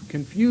of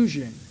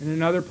confusion. In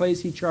another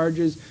place he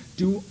charges,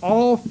 do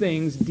all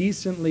things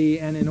decently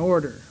and in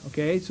order.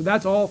 Okay, so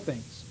that's all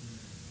things.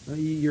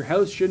 Your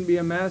house shouldn't be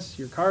a mess.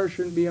 Your car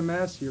shouldn't be a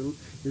mess.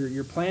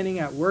 Your planning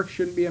at work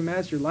shouldn't be a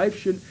mess. Your life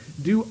should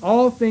do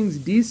all things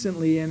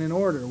decently and in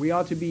order. We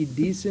ought to be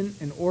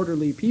decent and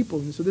orderly people.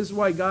 And so this is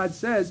why God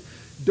says,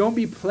 don't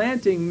be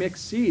planting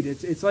mixed seed.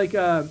 It's like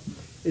a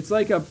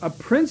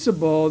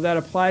principle that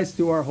applies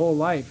to our whole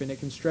life, and it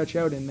can stretch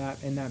out in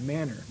that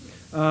manner.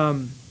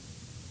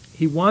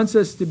 He wants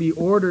us to be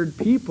ordered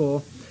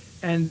people,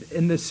 and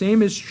the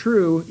same is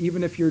true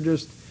even if you're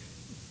just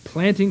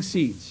planting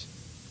seeds.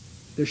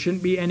 There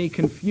shouldn't be any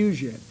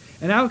confusion.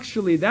 And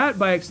actually that,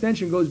 by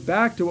extension, goes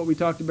back to what we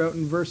talked about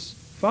in verse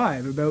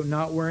 5, about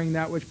not wearing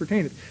that which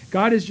pertaineth.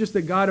 God is just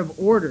a God of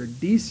order.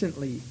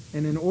 Decently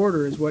and in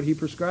order is what he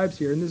prescribes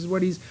here. And this is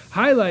what he's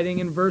highlighting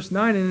in verse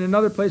 9 and in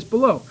another place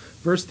below.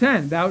 Verse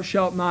 10, thou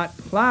shalt not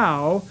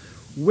plow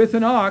with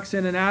an ox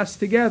and an ass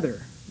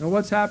together. Now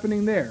what's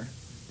happening there?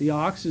 The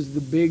ox is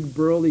the big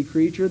burly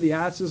creature. The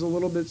ass is a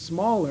little bit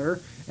smaller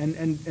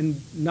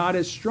and not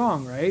as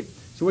strong, right?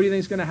 So what do you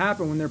think is going to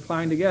happen when they're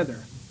plowing together,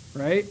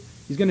 right?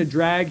 He's going to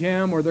drag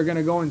him, or they're going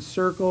to go in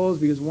circles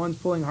because one's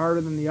pulling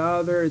harder than the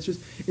other.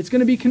 It's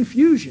going to be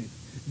confusion.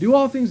 Do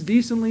all things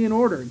decently in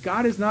order.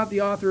 God is not the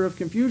author of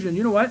confusion.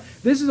 You know what?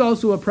 This is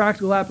also a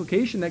practical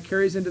application that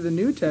carries into the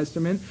New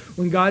Testament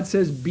when God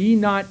says, be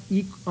not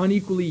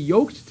unequally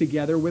yoked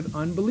together with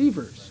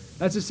unbelievers.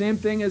 That's the same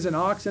thing as an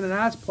ox and an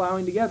ass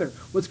plowing together.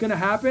 What's going to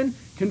happen?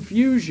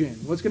 Confusion.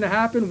 What's going to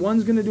happen?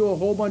 One's going to do a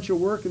whole bunch of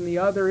work and the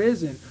other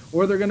isn't.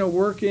 Or they're going to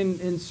work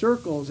in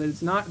circles. They're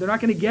not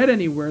going to get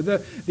anywhere.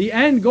 The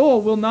end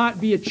goal will not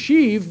be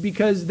achieved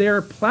because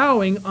they're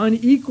plowing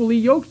unequally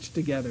yoked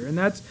together. And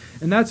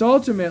that's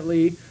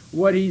ultimately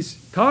what he's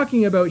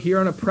talking about here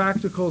in a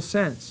practical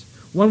sense.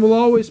 One will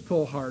always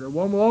pull harder.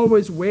 One will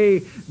always weigh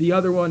the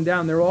other one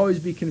down. There will always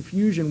be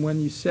confusion when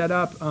you set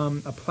up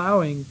a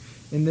plowing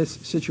in this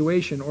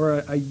situation,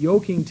 or a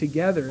yoking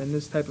together in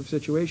this type of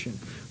situation.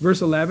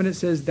 Verse 11, it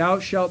says, thou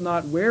shalt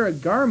not wear a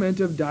garment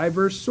of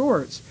diverse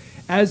sorts,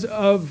 as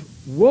of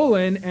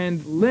woolen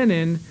and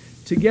linen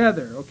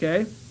together,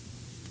 okay?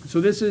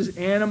 So this is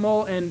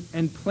animal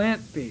and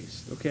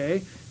plant-based,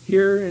 okay?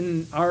 Here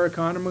in our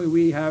economy,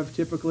 we have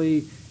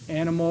typically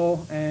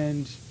animal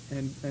and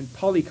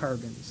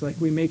polycarbons. Like,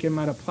 we make them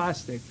out of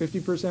plastic,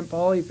 50%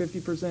 poly,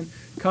 50%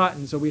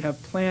 cotton. So we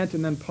have plant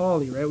and then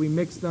poly, right? We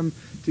mix them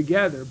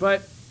together.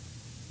 But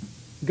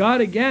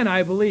God, again,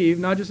 I believe,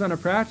 not just on a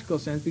practical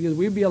sense, because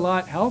we'd be a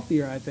lot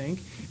healthier, I think,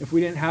 if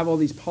we didn't have all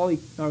these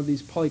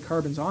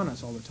polycarbons on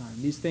us all the time.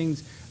 These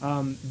things,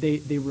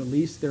 they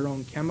release their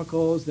own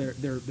chemicals.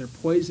 They're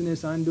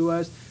poisonous unto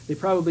us. They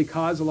probably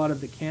cause a lot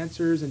of the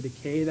cancers and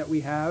decay that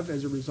we have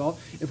as a result.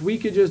 If we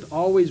could just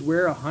always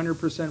wear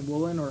 100%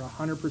 woolen or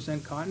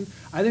 100% cotton,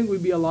 I think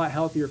we'd be a lot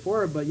healthier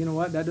for it. But you know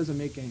what? That doesn't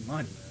make any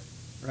money,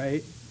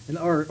 right?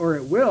 Or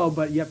it will,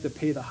 but you have to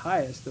pay the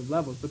highest of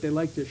levels. But they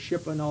like to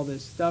ship in all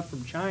this stuff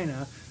from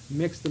China,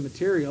 mix the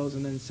materials,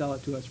 and then sell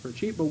it to us for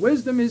cheap. But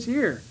wisdom is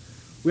here.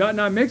 We ought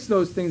not mix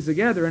those things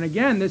together. And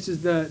again, this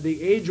is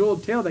the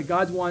age-old tale that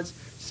God wants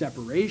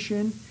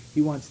separation.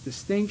 He wants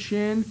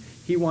distinction.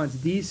 He wants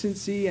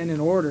decency and an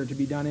order to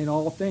be done in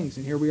all things.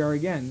 And here we are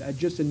again.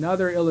 Just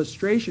another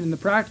illustration in the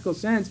practical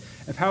sense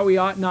of how we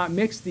ought not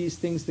mix these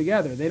things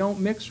together. They don't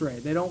mix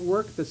right. They don't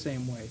work the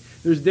same way.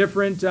 There's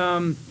different,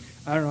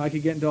 I don't know, I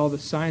could get into all the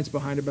science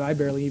behind it, but I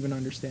barely even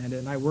understand it,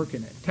 and I work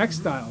in it.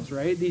 Textiles,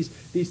 right? These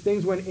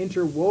things, when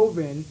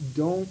interwoven,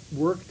 don't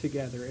work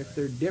together if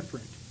they're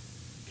different.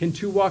 Can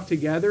two walk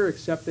together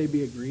except they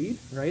be agreed?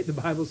 Right? The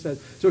Bible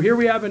says. So here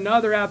we have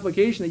another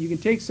application that you can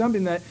take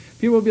something that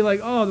people will be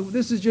like, oh,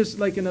 this is just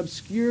like an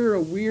obscure,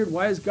 a weird,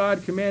 why is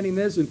God commanding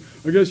this? And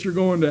I guess you're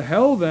going to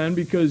hell then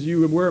because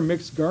you wear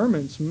mixed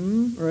garments.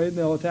 Right?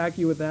 They'll attack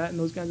you with that and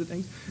those kinds of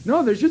things.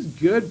 No, there's just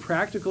good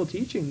practical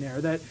teaching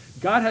there that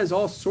God has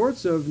all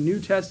sorts of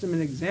New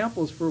Testament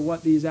examples for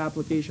what these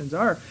applications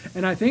are.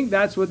 And I think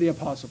that's what the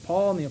Apostle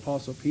Paul and the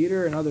Apostle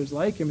Peter and others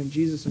like him and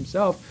Jesus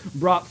himself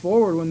brought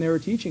forward when they were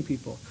teaching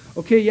people.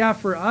 Okay, yeah,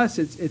 for us,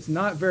 it's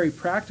not very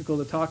practical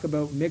to talk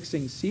about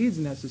mixing seeds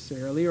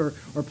necessarily or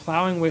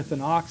plowing with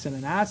an ox and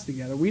an ass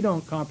together. We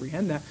don't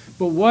comprehend that.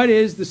 But what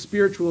is the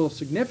spiritual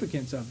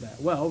significance of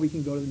that? Well, we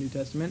can go to the New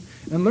Testament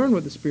and learn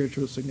what the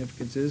spiritual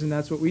significance is, and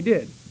that's what we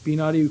did. Be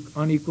not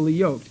unequally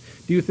yoked.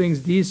 Do things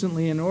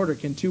decently in order.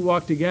 Can two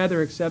walk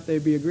together except they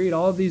be agreed?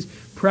 All of these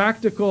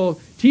practical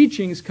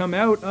teachings come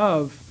out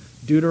of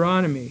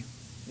Deuteronomy.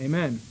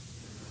 Amen.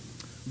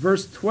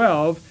 Verse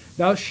 12,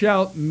 thou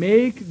shalt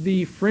make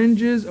the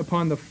fringes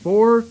upon the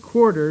four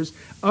quarters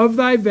of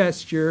thy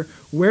vesture,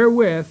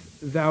 wherewith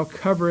thou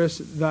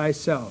coverest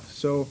thyself.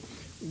 So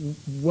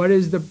what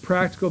is the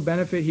practical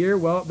benefit here?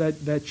 Well,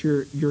 that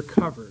you're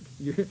covered.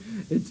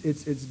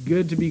 It's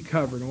good to be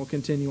covered. And we'll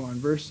continue on.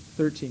 Verse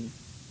 13.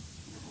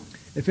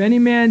 If any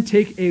man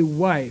take a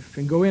wife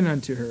and go in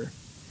unto her,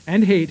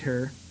 and hate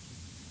her,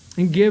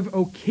 and give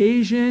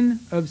occasion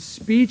of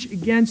speech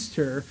against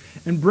her,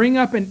 and bring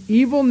up an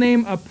evil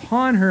name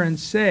upon her, and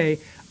say,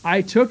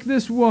 I took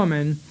this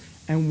woman,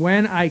 and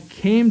when I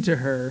came to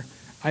her,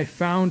 I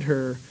found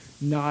her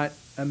not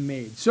a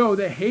maid. So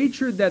the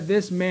hatred that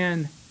this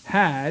man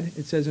had,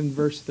 it says in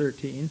verse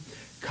 13,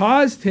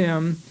 caused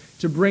him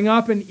to bring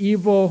up an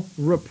evil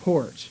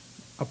report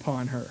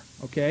upon her.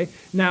 Okay?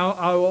 Now,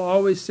 I will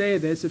always say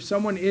this, if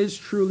someone is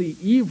truly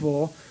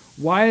evil,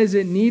 why is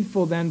it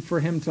needful then for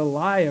him to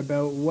lie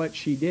about what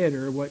she did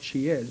or what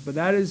she is? But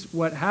that is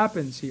what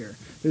happens here.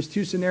 There's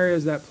two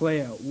scenarios that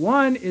play out.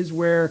 One is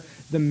where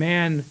the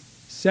man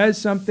says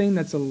something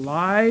that's a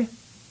lie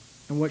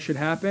and what should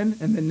happen.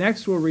 And the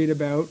next we'll read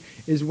about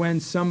is when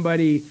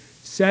somebody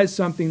says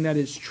something that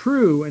is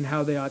true and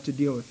how they ought to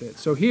deal with it.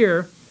 So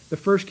here, the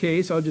first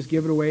case, I'll just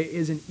give it away,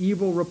 is an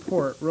evil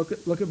report. Look at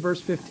verse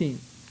 15.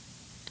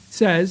 It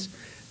says,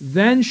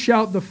 then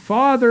shalt the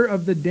father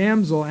of the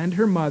damsel and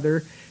her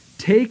mother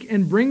take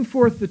and bring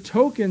forth the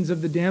tokens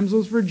of the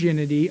damsel's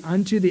virginity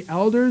unto the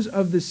elders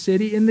of the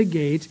city in the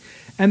gate,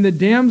 and the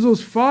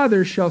damsel's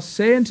father shall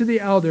say unto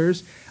the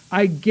elders,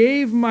 I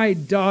gave my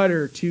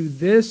daughter to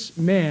this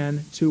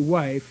man to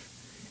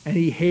wife, and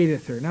he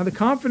hateth her. Now the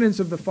confidence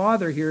of the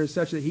father here is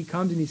such that he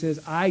comes and he says,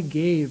 I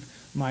gave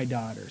my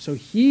daughter. So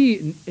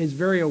he is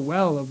very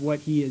well of what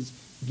he is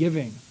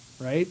giving,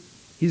 right?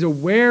 He's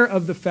aware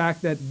of the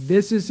fact that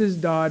this is his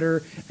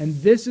daughter, and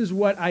this is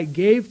what I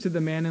gave to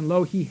the man, and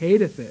lo, he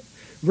hateth it.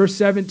 Verse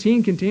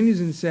 17 continues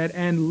and said,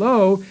 and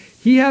lo,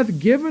 he hath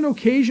given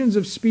occasions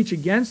of speech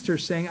against her,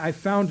 saying, I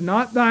found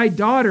not thy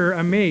daughter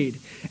a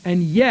maid,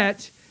 and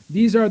yet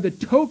these are the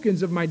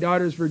tokens of my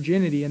daughter's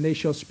virginity, and they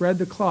shall spread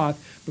the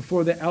cloth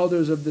before the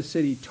elders of the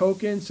city.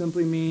 Token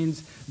simply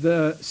means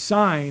the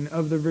sign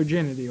of the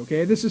virginity,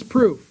 okay? This is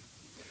proof.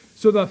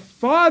 So the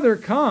father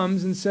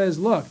comes and says,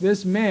 look,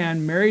 this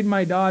man married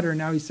my daughter, and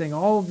now he's saying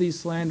all of these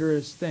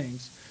slanderous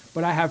things,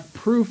 but I have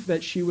proof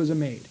that she was a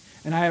maid.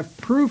 And I have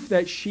proof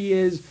that she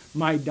is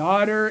my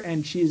daughter,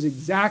 and she is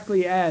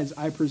exactly as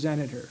I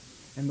presented her.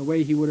 And the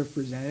way he would have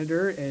presented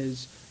her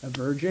is a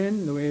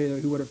virgin. The way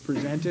he would have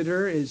presented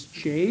her is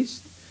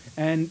chaste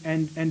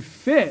and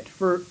fit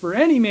for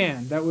any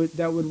man that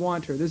would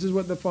want her. This is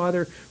what the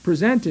father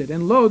presented.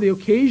 And lo, the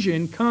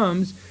occasion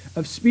comes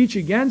of speech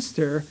against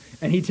her,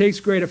 and he takes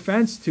great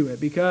offense to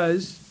it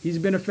because he's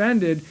been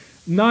offended,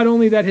 not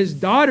only that his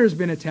daughter's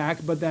been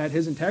attacked, but that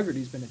his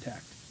integrity's been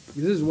attacked.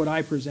 This is what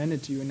I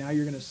presented to you, and now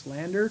you're going to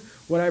slander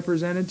what I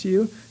presented to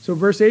you. So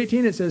verse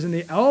 18, it says, and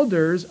the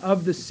elders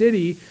of the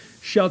city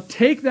shall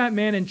take that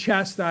man and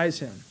chastise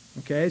him.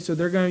 Okay, so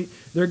they're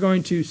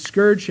going to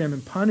scourge him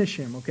and punish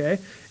him. Okay,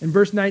 in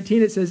verse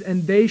 19 it says,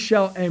 and they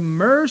shall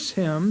immerse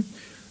him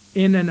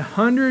in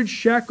 100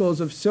 shekels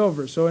of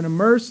silver. So an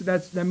immerse,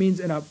 that means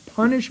in a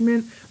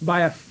punishment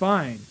by a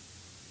fine.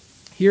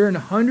 here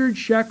 100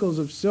 shekels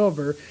of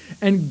silver,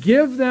 and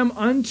give them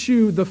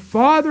unto the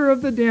father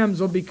of the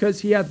damsel,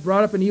 because he hath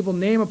brought up an evil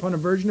name upon a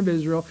virgin of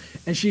Israel,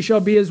 and she shall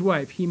be his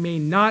wife. He may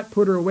not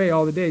put her away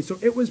all the days. So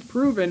it was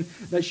proven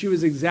that she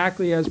was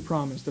exactly as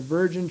promised, a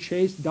virgin,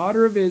 chaste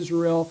daughter of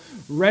Israel,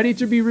 ready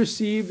to be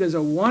received as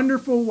a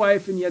wonderful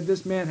wife, and yet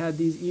this man had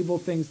these evil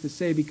things to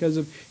say because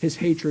of his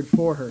hatred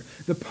for her.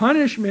 The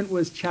punishment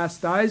was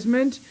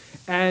chastisement,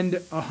 and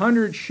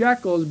 100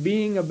 shekels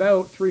being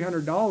about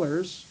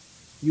 $300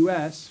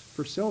 US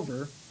for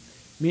silver,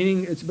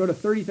 meaning it's about a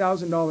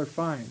 $30,000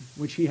 fine,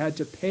 which he had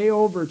to pay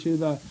over to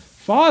the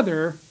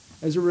father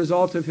as a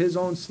result of his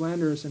own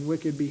slanderous and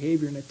wicked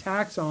behavior, and a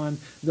tax on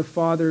the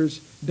father's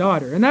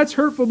daughter. And that's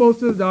hurtful both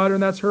to the daughter,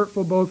 and that's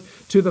hurtful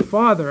both to the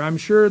father. I'm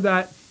sure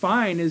that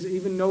fine is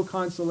even no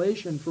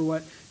consolation for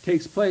what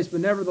takes place,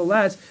 but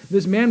nevertheless,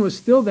 this man was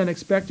still then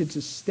expected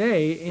to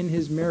stay in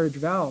his marriage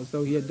vows,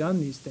 though he had done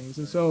these things.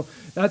 And so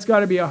that's got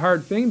to be a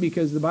hard thing,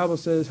 because the Bible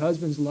says,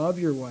 husbands, love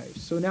your wives.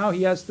 So now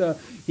he has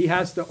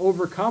to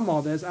overcome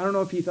all this. I don't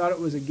know if he thought it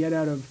was a get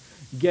out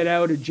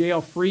of jail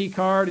free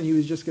card, and he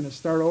was just going to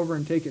start over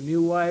and take a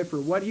new wife,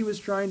 or what he was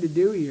trying to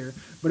do here.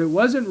 But it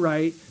wasn't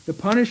right. The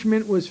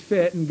punishment was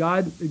fit, and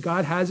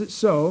God has it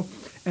so,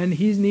 and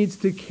he needs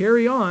to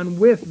carry on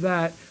with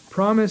that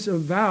promise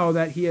of vow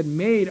that he had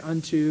made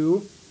unto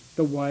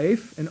the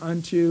wife and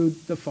unto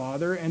the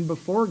father and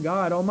before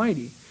God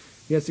Almighty.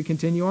 He has to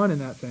continue on in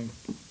that thing.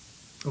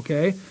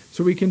 Okay,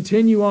 so we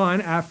continue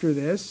on after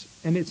this,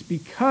 and it's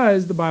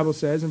because the Bible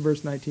says in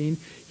verse 19,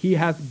 he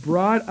hath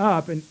brought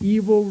up an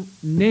evil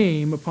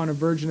name upon a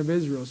virgin of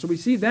Israel. So we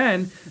see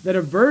then that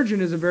a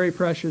virgin is a very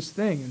precious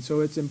thing, and so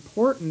it's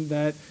important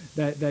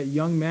that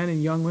young men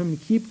and young women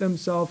keep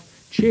themselves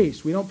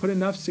chaste. We don't put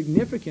enough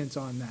significance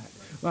on that.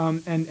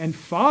 And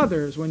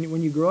fathers, when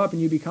you grow up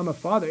and you become a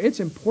father, it's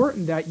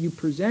important that you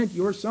present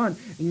your son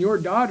and your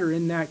daughter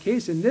in that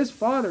case. And this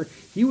father,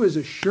 he was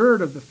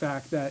assured of the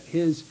fact that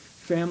his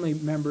family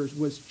members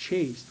was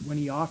chaste when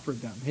he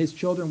offered them. His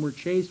children were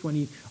chaste when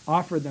he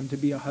offered them to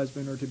be a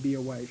husband or to be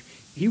a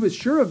wife. He was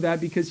sure of that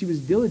because he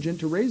was diligent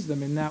to raise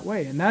them in that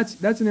way. And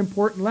that's an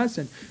important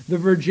lesson. The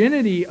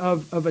virginity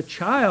of a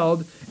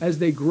child as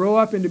they grow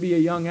up into be a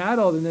young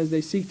adult and as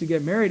they seek to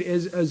get married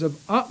is of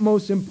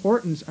utmost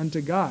importance unto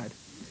God.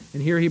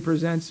 And here he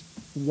presents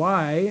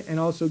why, and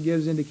also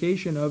gives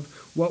indication of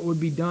what would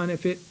be done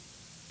if it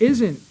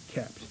isn't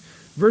kept.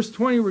 Verse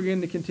 20, we're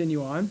going to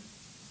continue on.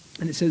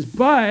 And it says,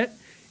 but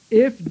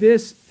if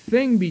this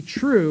thing be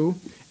true,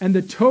 and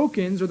the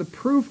tokens or the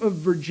proof of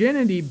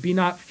virginity be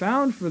not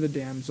found for the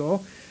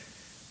damsel,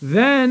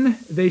 then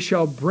they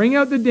shall bring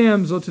out the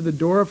damsel to the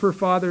door of her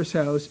father's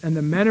house, and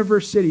the men of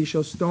her city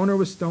shall stone her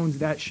with stones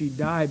that she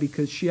die,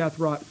 because she hath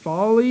wrought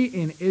folly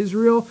in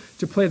Israel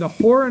to play the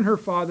whore in her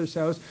father's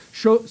house.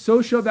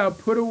 So shalt thou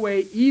put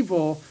away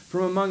evil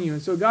from among you.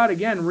 And so God,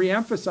 again,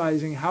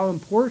 re-emphasizing how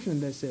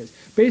important this is.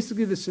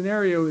 Basically, the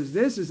scenario is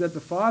this, is that the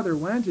father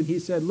went and he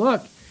said,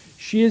 look,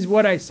 she is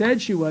what I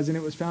said she was, and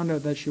it was found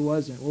out that she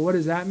wasn't. Well, what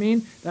does that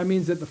mean? That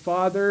means that the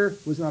father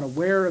was not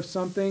aware of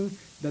something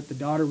that the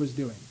daughter was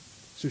doing.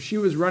 So she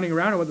was running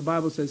around, and what the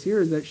Bible says here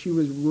is that she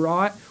was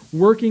wrought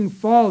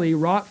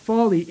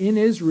folly in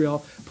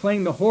Israel,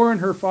 playing the whore in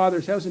her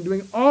father's house and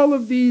doing all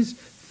of these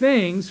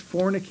things,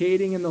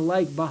 fornicating and the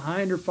like,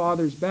 behind her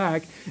father's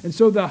back. And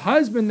so the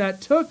husband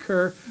that took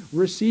her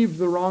received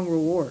the wrong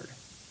reward.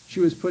 She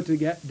was put to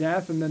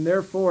death, and then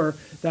therefore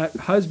that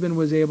husband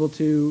was able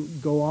to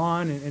go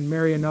on and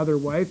marry another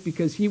wife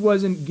because he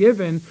wasn't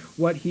given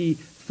what he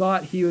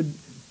thought he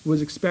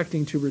was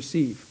expecting to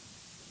receive.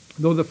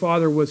 Though the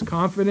father was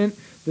confident,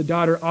 the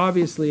daughter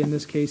obviously in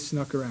this case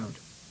snuck around.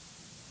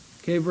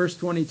 Okay, verse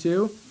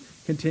 22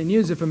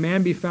 continues, if a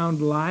man be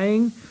found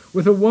lying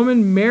with a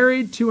woman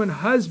married to an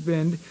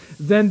husband,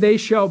 then they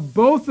shall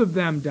both of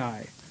them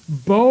die.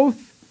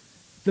 Both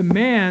the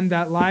man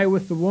that lie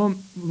with the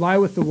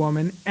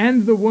woman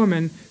and the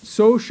woman,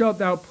 so shalt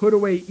thou put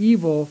away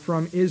evil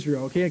from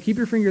Israel. Okay, keep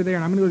your finger there,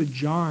 and I'm going to go to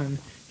John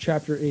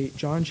chapter 8.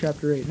 John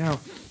chapter 8. Now,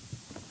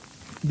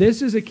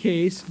 this is a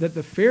case that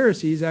the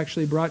Pharisees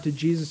actually brought to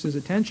Jesus'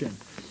 attention.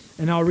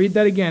 And I'll read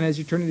that again as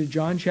you turn into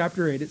John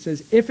chapter 8. It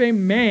says, if a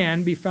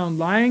man be found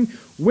lying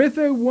with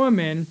a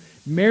woman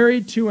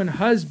married to an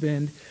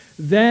husband,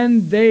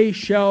 then they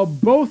shall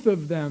both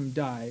of them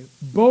die.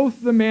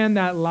 Both the man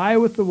that lie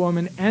with the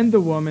woman and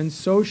the woman,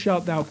 so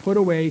shalt thou put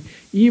away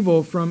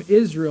evil from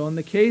Israel. In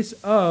the case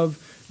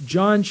of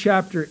John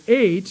chapter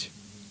 8,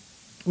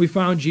 we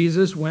found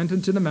Jesus went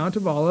into the Mount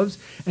of Olives,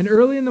 and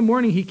early in the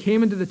morning he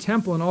came into the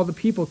temple, and all the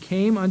people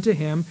came unto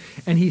him,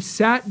 and he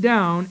sat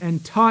down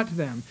and taught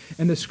them.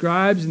 And the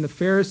scribes and the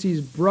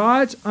Pharisees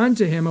brought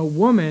unto him a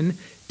woman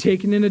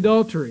taken in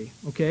adultery.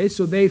 Okay,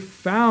 so they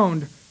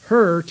found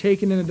her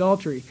taken in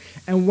adultery.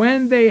 And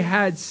when they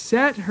had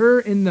set her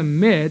in the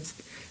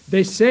midst,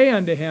 they say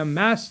unto him,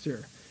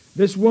 Master,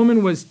 this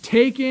woman was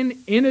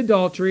taken in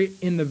adultery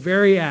in the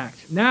very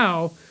act.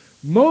 Now,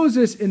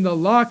 Moses in the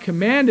law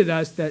commanded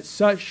us that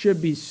such should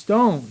be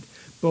stoned.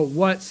 But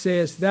what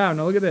sayest thou?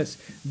 Now look at this.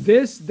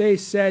 This they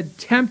said,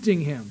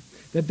 tempting him,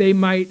 that they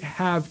might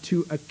have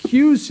to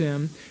accuse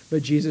him.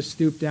 But Jesus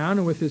stooped down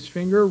and with his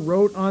finger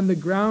wrote on the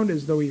ground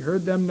as though he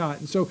heard them not.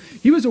 And so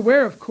he was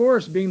aware, of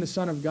course, being the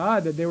Son of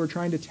God, that they were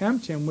trying to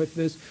tempt him with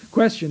this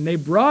question. They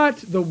brought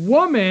the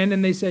woman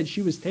and they said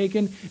she was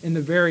taken in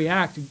the very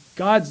act.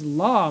 God's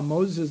law,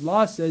 Moses'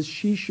 law, says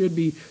she should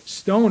be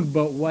stoned,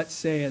 but what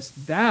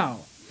sayest thou?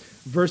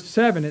 Verse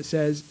 7, it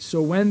says,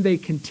 so when they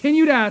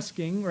continued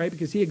asking, right,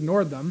 because he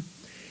ignored them,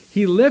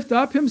 he lifted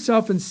up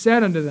himself and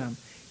said unto them,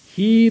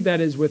 he that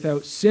is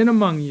without sin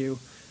among you,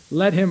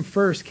 let him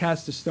first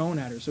cast a stone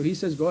at her. So he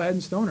says, go ahead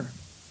and stone her,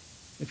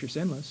 if you're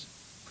sinless.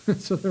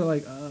 So they're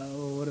like,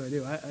 what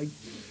do I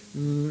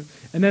do?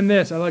 And then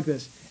this, I like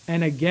this.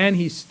 And again,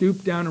 he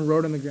stooped down and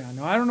wrote on the ground.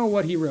 Now, I don't know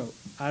what he wrote.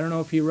 I don't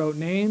know if he wrote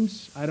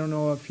names. I don't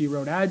know if he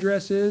wrote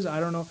addresses. I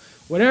don't know.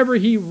 Whatever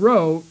he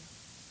wrote,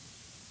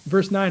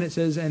 verse 9, it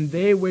says, and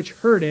they which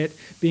heard it,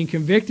 being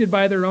convicted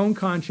by their own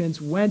conscience,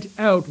 went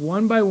out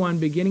one by one,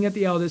 beginning at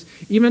the eldest,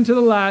 even to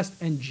the last,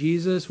 and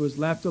Jesus was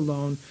left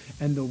alone,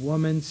 and the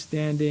woman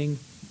standing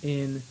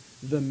in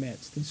the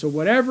midst. And so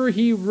whatever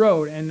he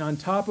wrote, and on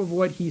top of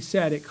what he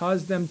said, it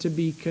caused them to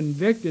be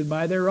convicted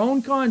by their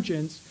own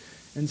conscience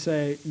and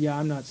say, yeah,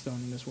 I'm not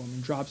stoning this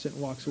woman, drops it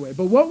and walks away.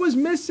 But what was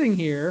missing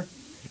here,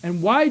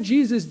 and why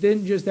Jesus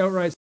didn't just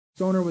outright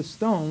stone her with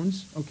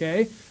stones,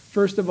 okay?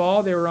 First of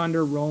all, they were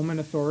under Roman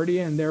authority,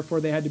 and therefore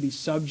they had to be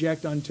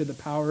subject unto the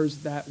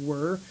powers that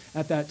were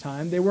at that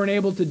time. They weren't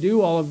able to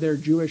do all of their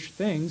Jewish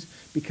things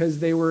because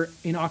they were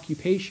in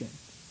occupation.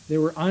 They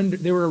were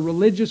a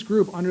religious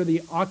group under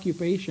the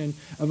occupation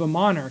of a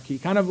monarchy,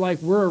 kind of like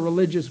we're a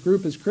religious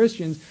group as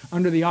Christians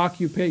under the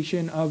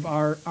occupation of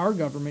our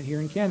government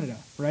here in Canada,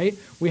 right?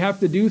 We have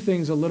to do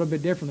things a little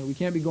bit differently. We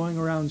can't be going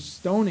around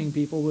stoning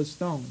people with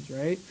stones,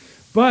 right?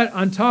 But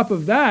on top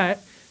of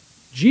that,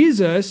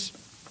 Jesus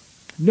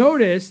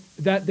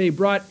noticed that they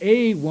brought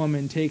a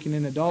woman taken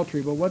in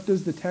adultery, but what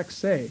does the text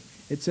say?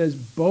 It says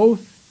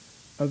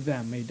both of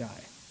them may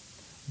die.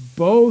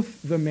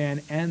 Both the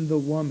man and the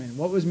woman.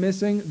 What was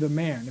missing? The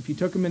man. If you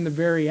took him in the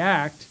very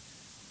act,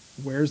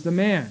 where's the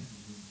man?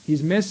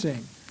 He's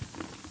missing.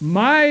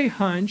 My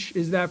hunch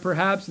is that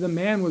perhaps the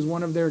man was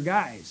one of their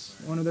guys,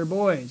 one of their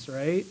boys,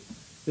 right?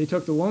 They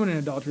took the woman in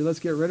adultery. Let's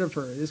get rid of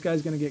her. This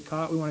guy's going to get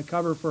caught. We want to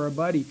cover for a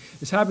buddy.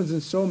 This happens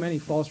in so many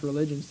false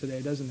religions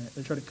today, doesn't it?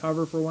 They try to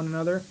cover for one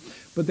another.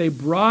 But they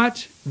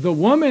brought the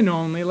woman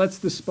only. Let's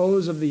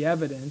dispose of the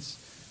evidence.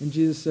 And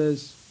Jesus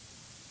says,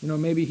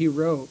 maybe he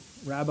wrote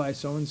Rabbi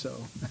so-and-so.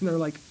 And they're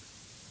like,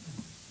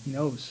 he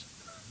knows.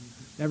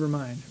 Never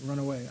mind. Run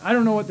away. I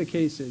don't know what the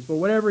case is. But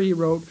whatever he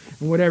wrote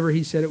and whatever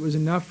he said, it was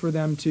enough for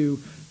them to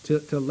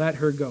let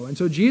her go. And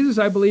so Jesus,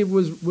 I believe,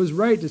 was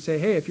right to say,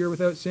 hey, if you're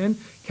without sin,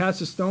 cast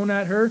a stone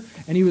at her.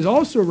 And he was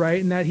also right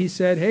in that he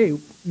said, hey,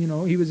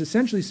 he was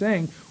essentially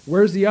saying,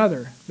 where's the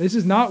other? This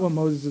is not what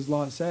Moses'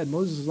 law said.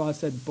 Moses' law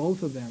said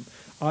both of them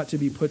ought to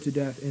be put to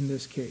death in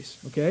this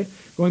case. Okay?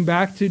 Going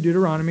back to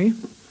Deuteronomy.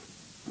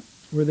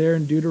 We're there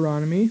in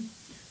Deuteronomy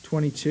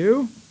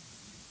 22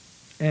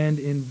 and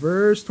in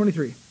verse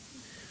 23.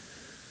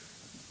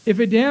 If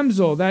a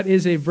damsel that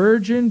is a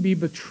virgin be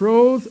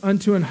betrothed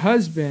unto an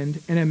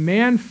husband, and a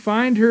man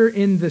find her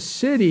in the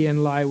city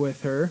and lie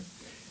with her,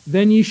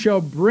 then ye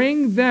shall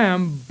bring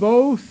them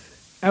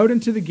both out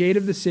into the gate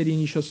of the city, and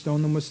ye shall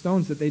stone them with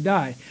stones that they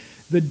die.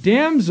 The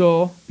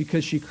damsel,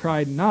 because she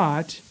cried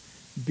not,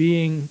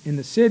 being in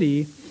the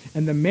city,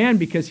 and the man,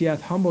 because he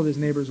hath humbled his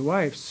neighbor's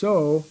wife,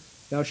 so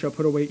thou shalt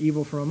put away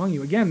evil from among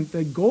you. Again,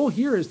 the goal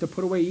here is to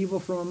put away evil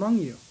from among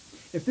you.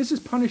 If this is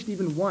punished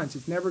even once,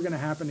 it's never going to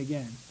happen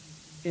again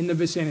in the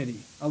vicinity.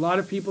 A lot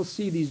of people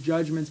see these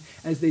judgments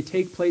as they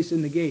take place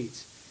in the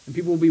gates. And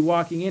people will be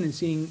walking in and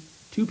seeing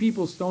two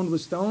people stoned with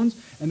stones,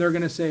 and they're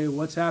going to say,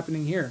 what's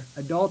happening here?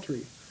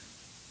 Adultery.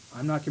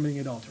 I'm not committing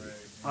adultery.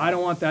 I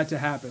don't want that to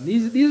happen.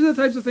 These are the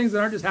types of things that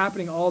aren't just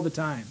happening all the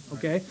time,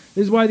 okay?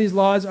 This is why these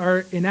laws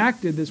are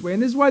enacted this way,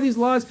 and this is why these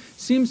laws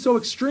seem so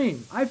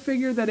extreme. I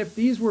figure that if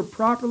these were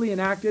properly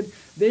enacted,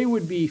 they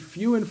would be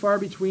few and far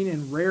between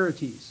and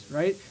rarities,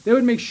 right? They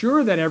would make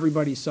sure that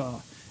everybody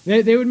saw.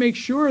 They would make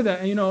sure that,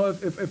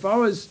 if I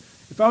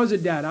was a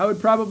dad, I would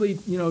probably,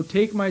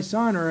 take my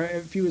son, or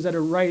if he was at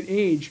a right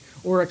age,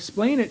 or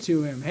explain it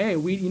to him. Hey,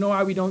 you know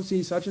why we don't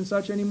see such and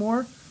such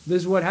anymore?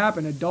 This is what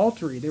happened.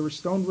 Adultery. They were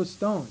stoned with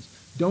stones.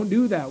 Don't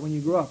do that when you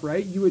grow up,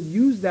 right? You would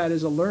use that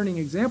as a learning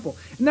example.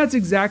 And that's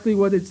exactly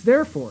what it's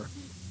there for.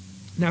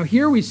 Now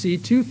here we see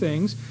two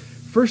things.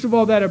 First of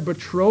all, that a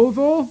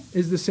betrothal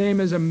is the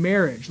same as a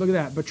marriage. Look at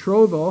that.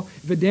 Betrothal.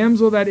 If a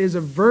damsel that is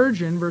a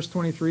virgin, verse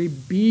 23,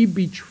 be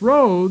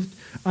betrothed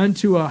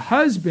unto a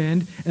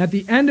husband. And at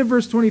the end of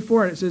verse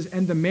 24, it says,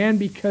 and the man,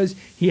 because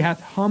he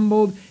hath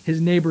humbled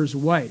his neighbor's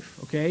wife.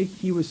 Okay?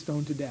 He was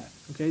stoned to death.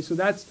 Okay? So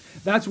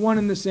that's one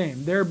and the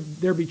same. They're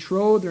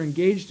betrothed. They're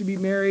engaged to be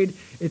married.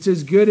 It's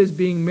as good as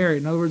being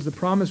married. In other words, the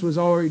promise was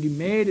already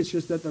made. It's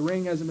just that the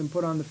ring hasn't been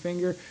put on the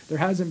finger. There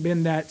hasn't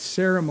been that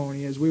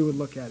ceremony as we would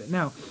look at it.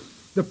 Now,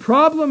 The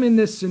problem in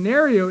this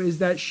scenario is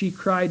that she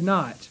cried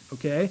not,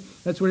 okay?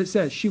 That's what it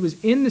says. She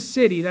was in the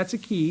city, that's a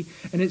key,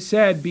 and it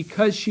said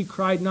because she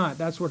cried not,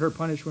 that's what her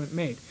punishment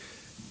made.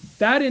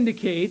 That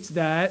indicates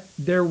that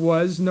there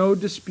was no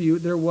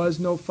dispute, there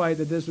was no fight,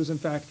 that this was in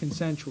fact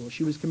consensual.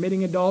 She was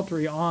committing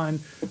adultery on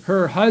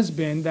her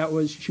husband that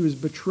she was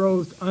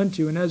betrothed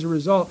unto, and as a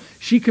result,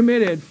 she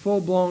committed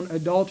full-blown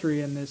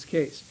adultery in this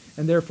case.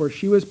 And therefore,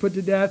 she was put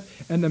to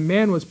death, and the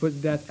man was put to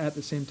death at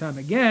the same time.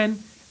 Again,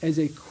 as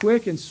a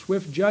quick and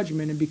swift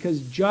judgment, and because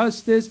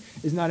justice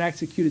is not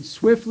executed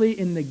swiftly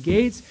in the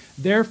gates,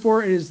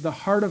 therefore it is the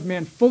heart of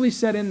man fully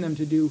set in them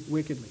to do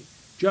wickedly.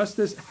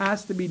 Justice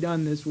has to be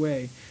done this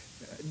way,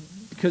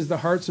 because the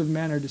hearts of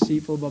men are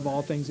deceitful above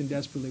all things and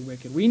desperately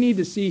wicked. We need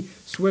to see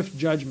swift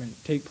judgment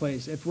take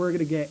place if we're going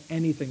to get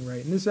anything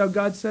right. And this is how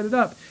God set it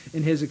up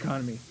in his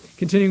economy.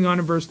 Continuing on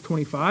in verse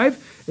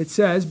 25, it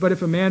says, but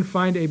if a man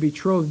find a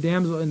betrothed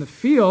damsel in the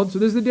field, so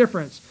there's the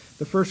difference.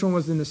 The first one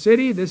was in the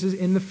city, this is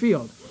in the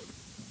field.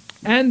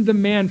 And the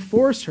man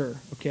force her,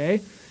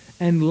 okay,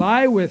 and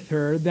lie with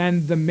her,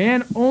 then the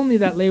man only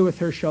that lay with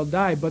her shall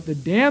die, but the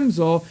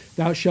damsel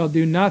thou shalt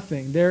do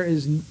nothing. There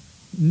is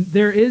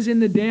in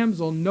the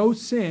damsel no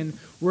sin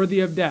worthy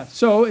of death.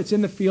 So it's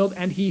in the field,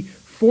 and he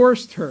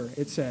forced her,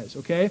 it says,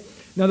 okay?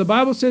 Now the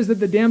Bible says that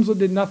the damsel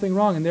did nothing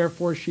wrong, and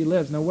therefore she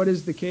lives. Now what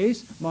is the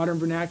case? Modern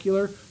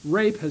vernacular,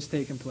 rape has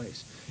taken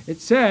place.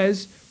 It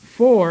says,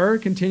 for,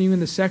 continuing in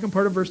the second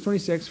part of verse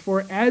 26,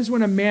 for as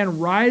when a man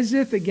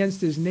riseth against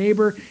his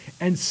neighbor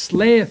and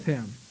slayeth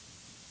him,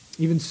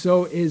 even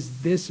so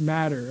is this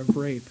matter of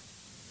rape.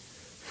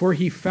 For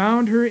he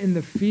found her in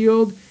the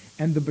field,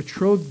 and the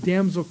betrothed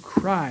damsel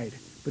cried,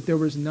 but there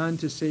was none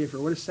to save her.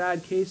 What a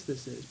sad case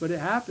this is. But it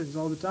happens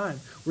all the time.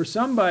 Where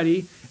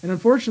somebody, and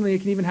unfortunately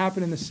it can even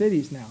happen in the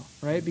cities now,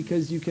 right?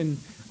 Because you can,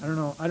 I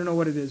don't know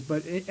what it is,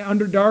 but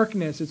under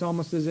darkness, it's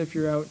almost as if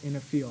you're out in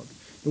a field.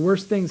 The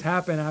worst things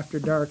happen after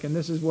dark, and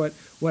this is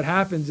what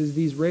happens is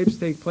these rapes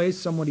take place,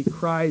 somebody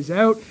cries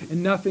out,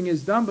 and nothing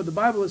is done. But the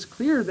Bible is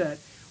clear that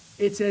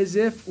it's as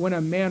if when a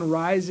man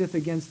riseth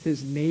against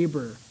his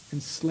neighbor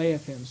and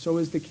slayeth him, so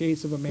is the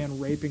case of a man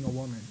raping a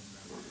woman.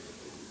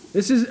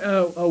 This is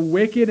a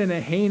wicked and a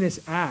heinous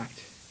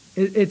act.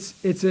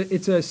 It's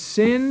a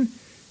sin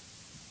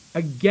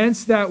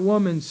against that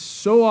woman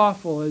so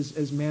awful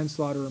as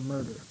manslaughter or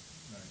murder.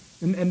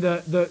 And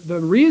the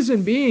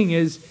reason being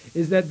is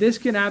that this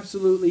can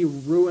absolutely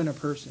ruin a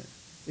person.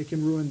 It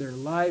can ruin their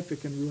life.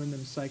 It can ruin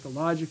them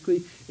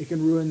psychologically. It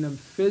can ruin them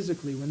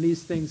physically when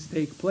these things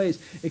take place.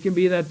 It can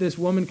be that this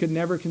woman could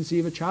never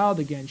conceive a child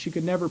again. She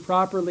could never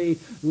properly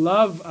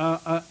love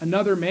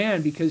another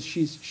man because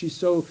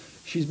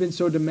she's been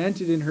so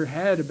demented in her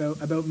head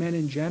about men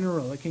in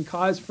general. It can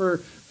cause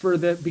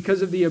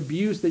because of the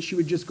abuse that she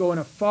would just go in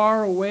a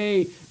far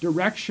away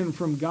direction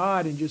from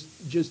God and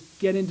just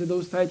get into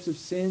those types of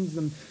sins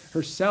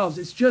herself.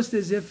 It's just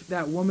as if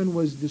that woman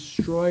was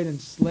destroyed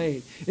and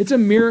slayed. It's a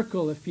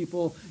miracle if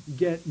people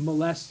get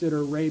molested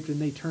or raped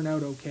and they turn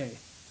out okay.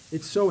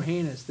 It's so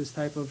heinous, this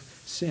type of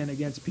sin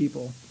against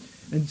people.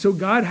 And so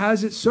God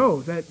has it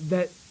so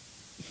that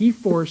he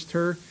forced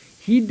her.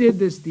 He did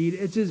this deed.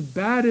 It's as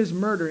bad as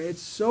murder.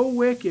 It's so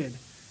wicked.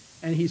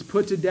 And he's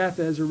put to death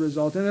as a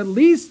result. And at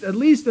least,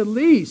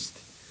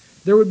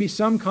 there would be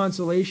some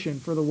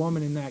consolation for the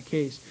woman in that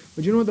case.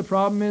 But you know what the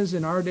problem is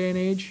in our day and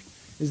age?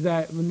 Is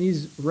that when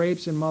these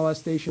rapes and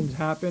molestations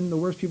happen, the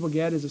worst people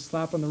get is a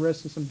slap on the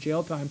wrist and some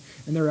jail time,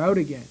 and they're out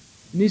again.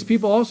 And these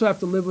people also have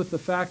to live with the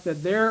fact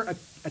that their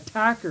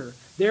attacker,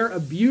 their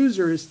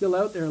abuser is still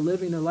out there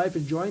living their life,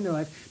 enjoying their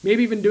life,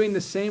 maybe even doing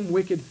the same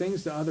wicked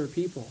things to other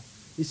people.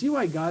 You see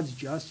why God's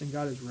just and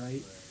God is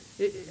right?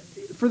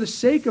 For the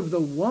sake of the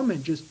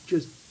woman,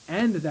 just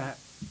end that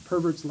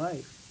pervert's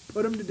life.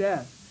 Put him to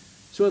death.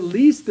 So at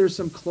least there's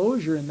some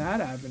closure in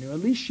that avenue. At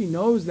least she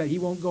knows that he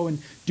won't go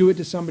and do it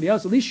to somebody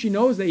else. At least she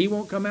knows that he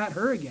won't come at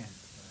her again.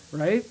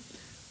 Right?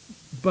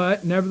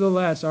 But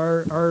nevertheless,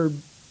 our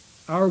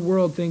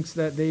world thinks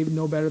that they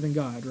know better than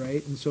God,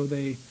 right? And so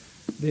they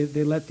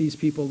let these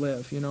people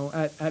live. You know,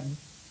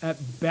 at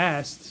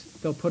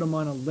best, they'll put them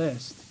on a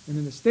list. And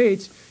in the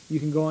States, you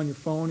can go on your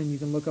phone and you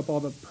can look up all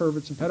the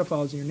perverts and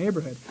pedophiles in your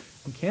neighborhood.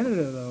 In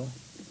Canada, though,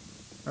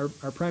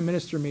 our Prime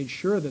Minister made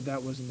sure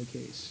that wasn't the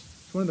case.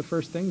 It's one of the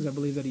first things I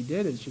believe that he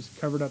did is just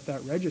covered up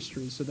that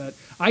registry so that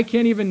I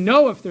can't even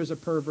know if there's a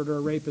pervert or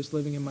a rapist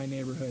living in my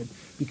neighborhood,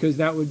 because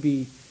that would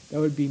be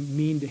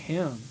mean to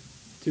him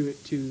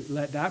to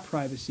let that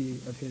privacy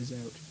of his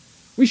out.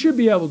 We should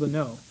be able to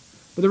know.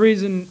 But the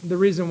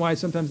reason why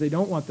sometimes they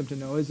don't want them to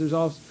know is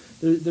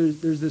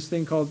there's this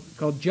thing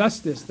called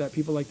justice that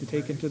people like to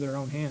take into their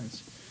own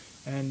hands,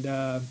 and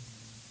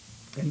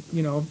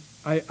you know,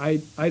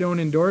 I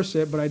don't endorse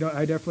it, but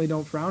I definitely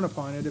don't frown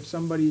upon it. If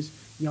somebody's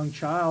young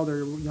child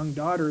or young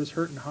daughter is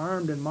hurt and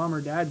harmed, and mom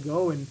or dad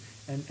go and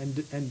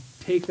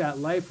take that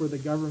life where the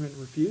government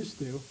refused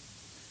to,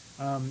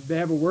 they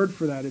have a word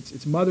for that.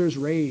 It's mother's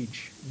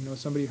rage. You know,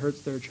 somebody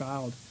hurts their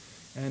child,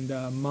 and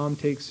mom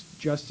takes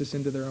justice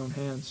into their own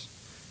hands.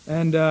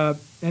 And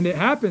it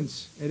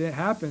happens.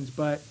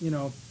 But, you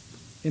know,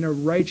 in a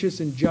righteous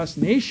and just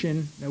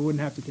nation, that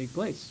wouldn't have to take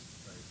place.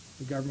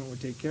 The government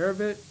would take care of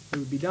it. It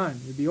would be done.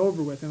 It would be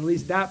over with. And at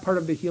least that part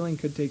of the healing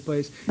could take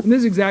place. And this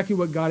is exactly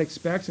what God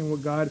expects and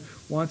what God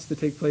wants to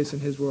take place in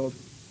his world.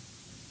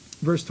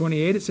 Verse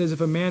 28, it says, if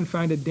a man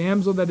find a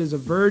damsel that is a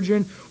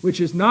virgin,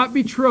 which is not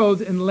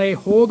betrothed, and lay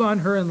hold on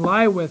her and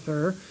lie with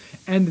her,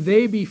 and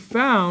they be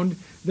found,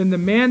 then the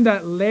man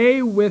that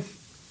lay with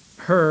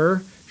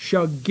her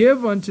shall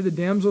give unto the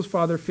damsel's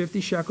father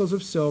 50 shekels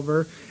of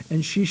silver,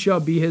 and she shall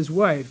be his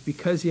wife.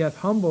 Because he hath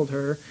humbled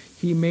her,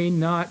 he may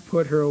not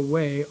put her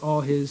away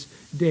all his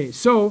days.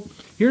 So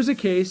here's a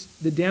case.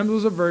 The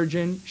damsel's a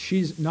virgin.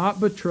 She's not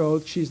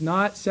betrothed. She's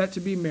not set to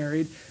be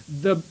married.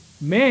 The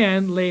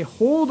man lay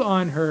hold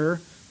on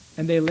her,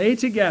 and they lay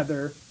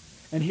together.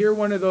 And here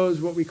one of those,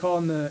 what we call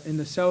in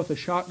the South, a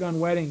shotgun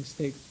weddings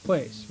take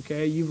place.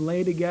 Okay, you've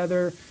laid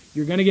together.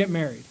 You're going to get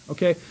married.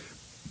 Okay,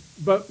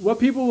 but what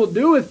people will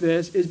do with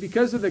this is,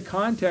 because of the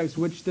context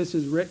which this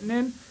is written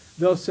in,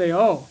 they'll say,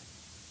 oh,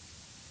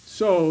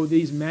 so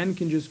these men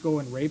can just go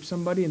and rape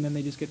somebody and then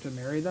they just get to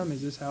marry them?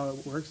 Is this how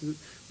it works?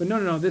 But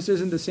no, this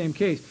isn't the same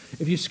case.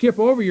 If you skip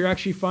over, you're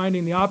actually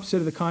finding the opposite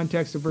of the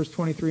context of verse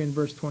 23 and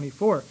verse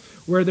 24,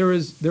 where there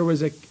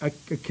was a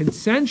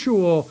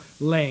consensual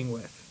laying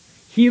with.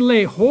 He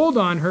lay hold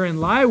on her and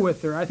lie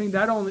with her. I think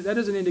that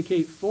doesn't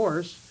indicate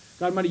force.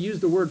 God might have used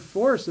the word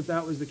force if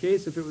that was the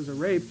case, if it was a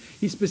rape.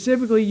 He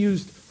specifically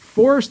used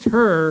forced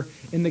her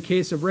in the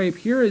case of rape.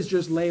 Here is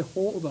just lay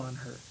hold on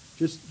her.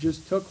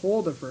 Just took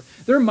hold of her.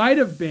 There might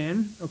have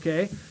been,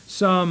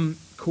 some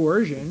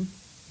coercion.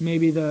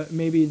 Maybe the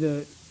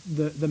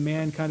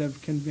man kind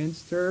of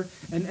convinced her,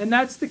 and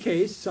that's the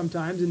case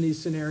sometimes in these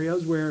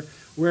scenarios where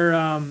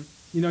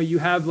you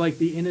have like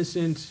the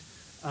innocent,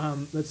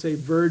 let's say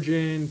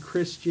virgin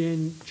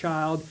Christian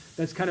child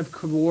that's kind of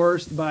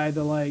coerced by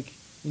the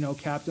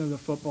captain of the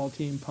football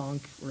team,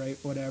 punk, right,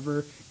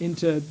 whatever,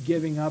 into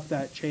giving up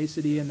that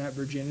chastity and that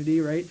virginity,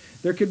 right?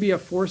 There could be a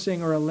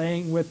forcing or a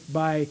laying with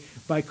by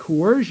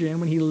coercion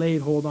when he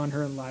laid hold on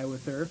her and lie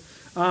with her.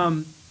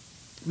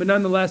 But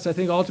nonetheless, I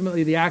think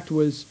ultimately the act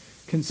was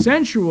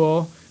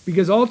consensual,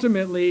 because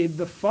ultimately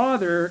the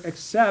father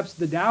accepts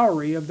the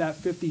dowry of that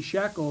 50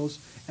 shekels,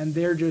 and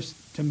they're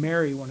just to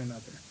marry one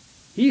another.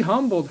 He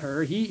humbled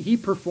her. He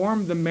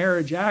performed the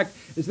marriage act.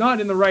 It's not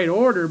in the right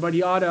order, but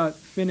he ought to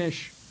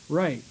finish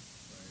right.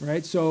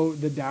 So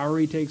the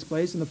dowry takes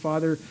place and the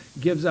father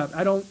gives up.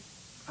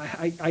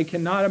 I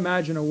cannot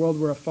imagine a world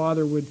where a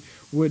father would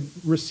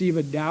receive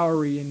a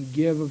dowry and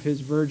give of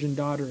his virgin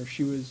daughter if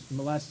she was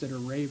molested or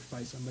raped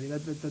by somebody.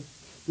 That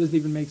doesn't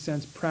even make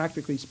sense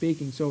practically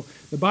speaking. So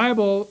the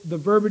Bible, the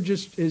verbiage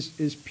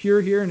is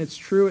pure here, and it's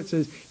true. It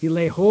says he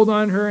lay hold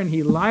on her and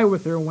he lie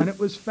with her. When it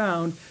was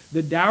found,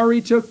 the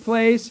dowry took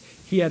place.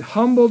 He had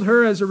humbled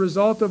her as a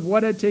result of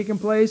what had taken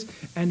place,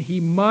 and he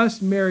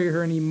must marry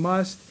her and he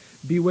must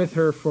be with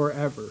her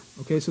forever.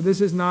 So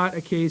this is not a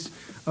case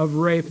of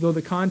rape, though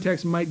the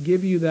context might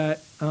give you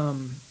that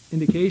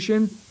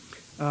indication.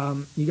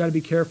 You got to be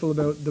careful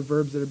about the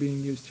verbs that are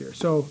being used here.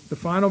 So the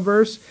final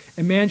verse,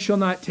 a man shall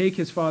not take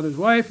his father's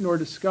wife, nor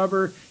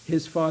discover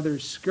his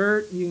father's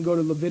skirt. You can go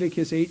to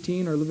Leviticus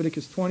 18 or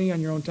Leviticus 20 on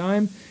your own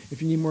time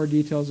if you need more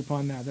details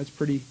upon that. That's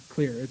pretty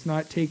clear. It's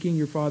not taking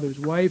your father's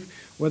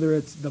wife, whether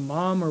it's the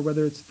mom or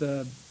whether it's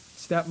the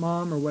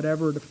stepmom or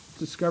whatever, to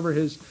discover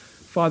his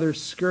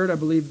father's skirt. I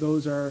believe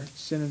those are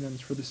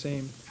synonyms for the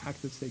same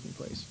act that's taking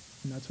place.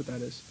 And that's what that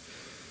is.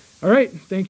 All right. Thank you.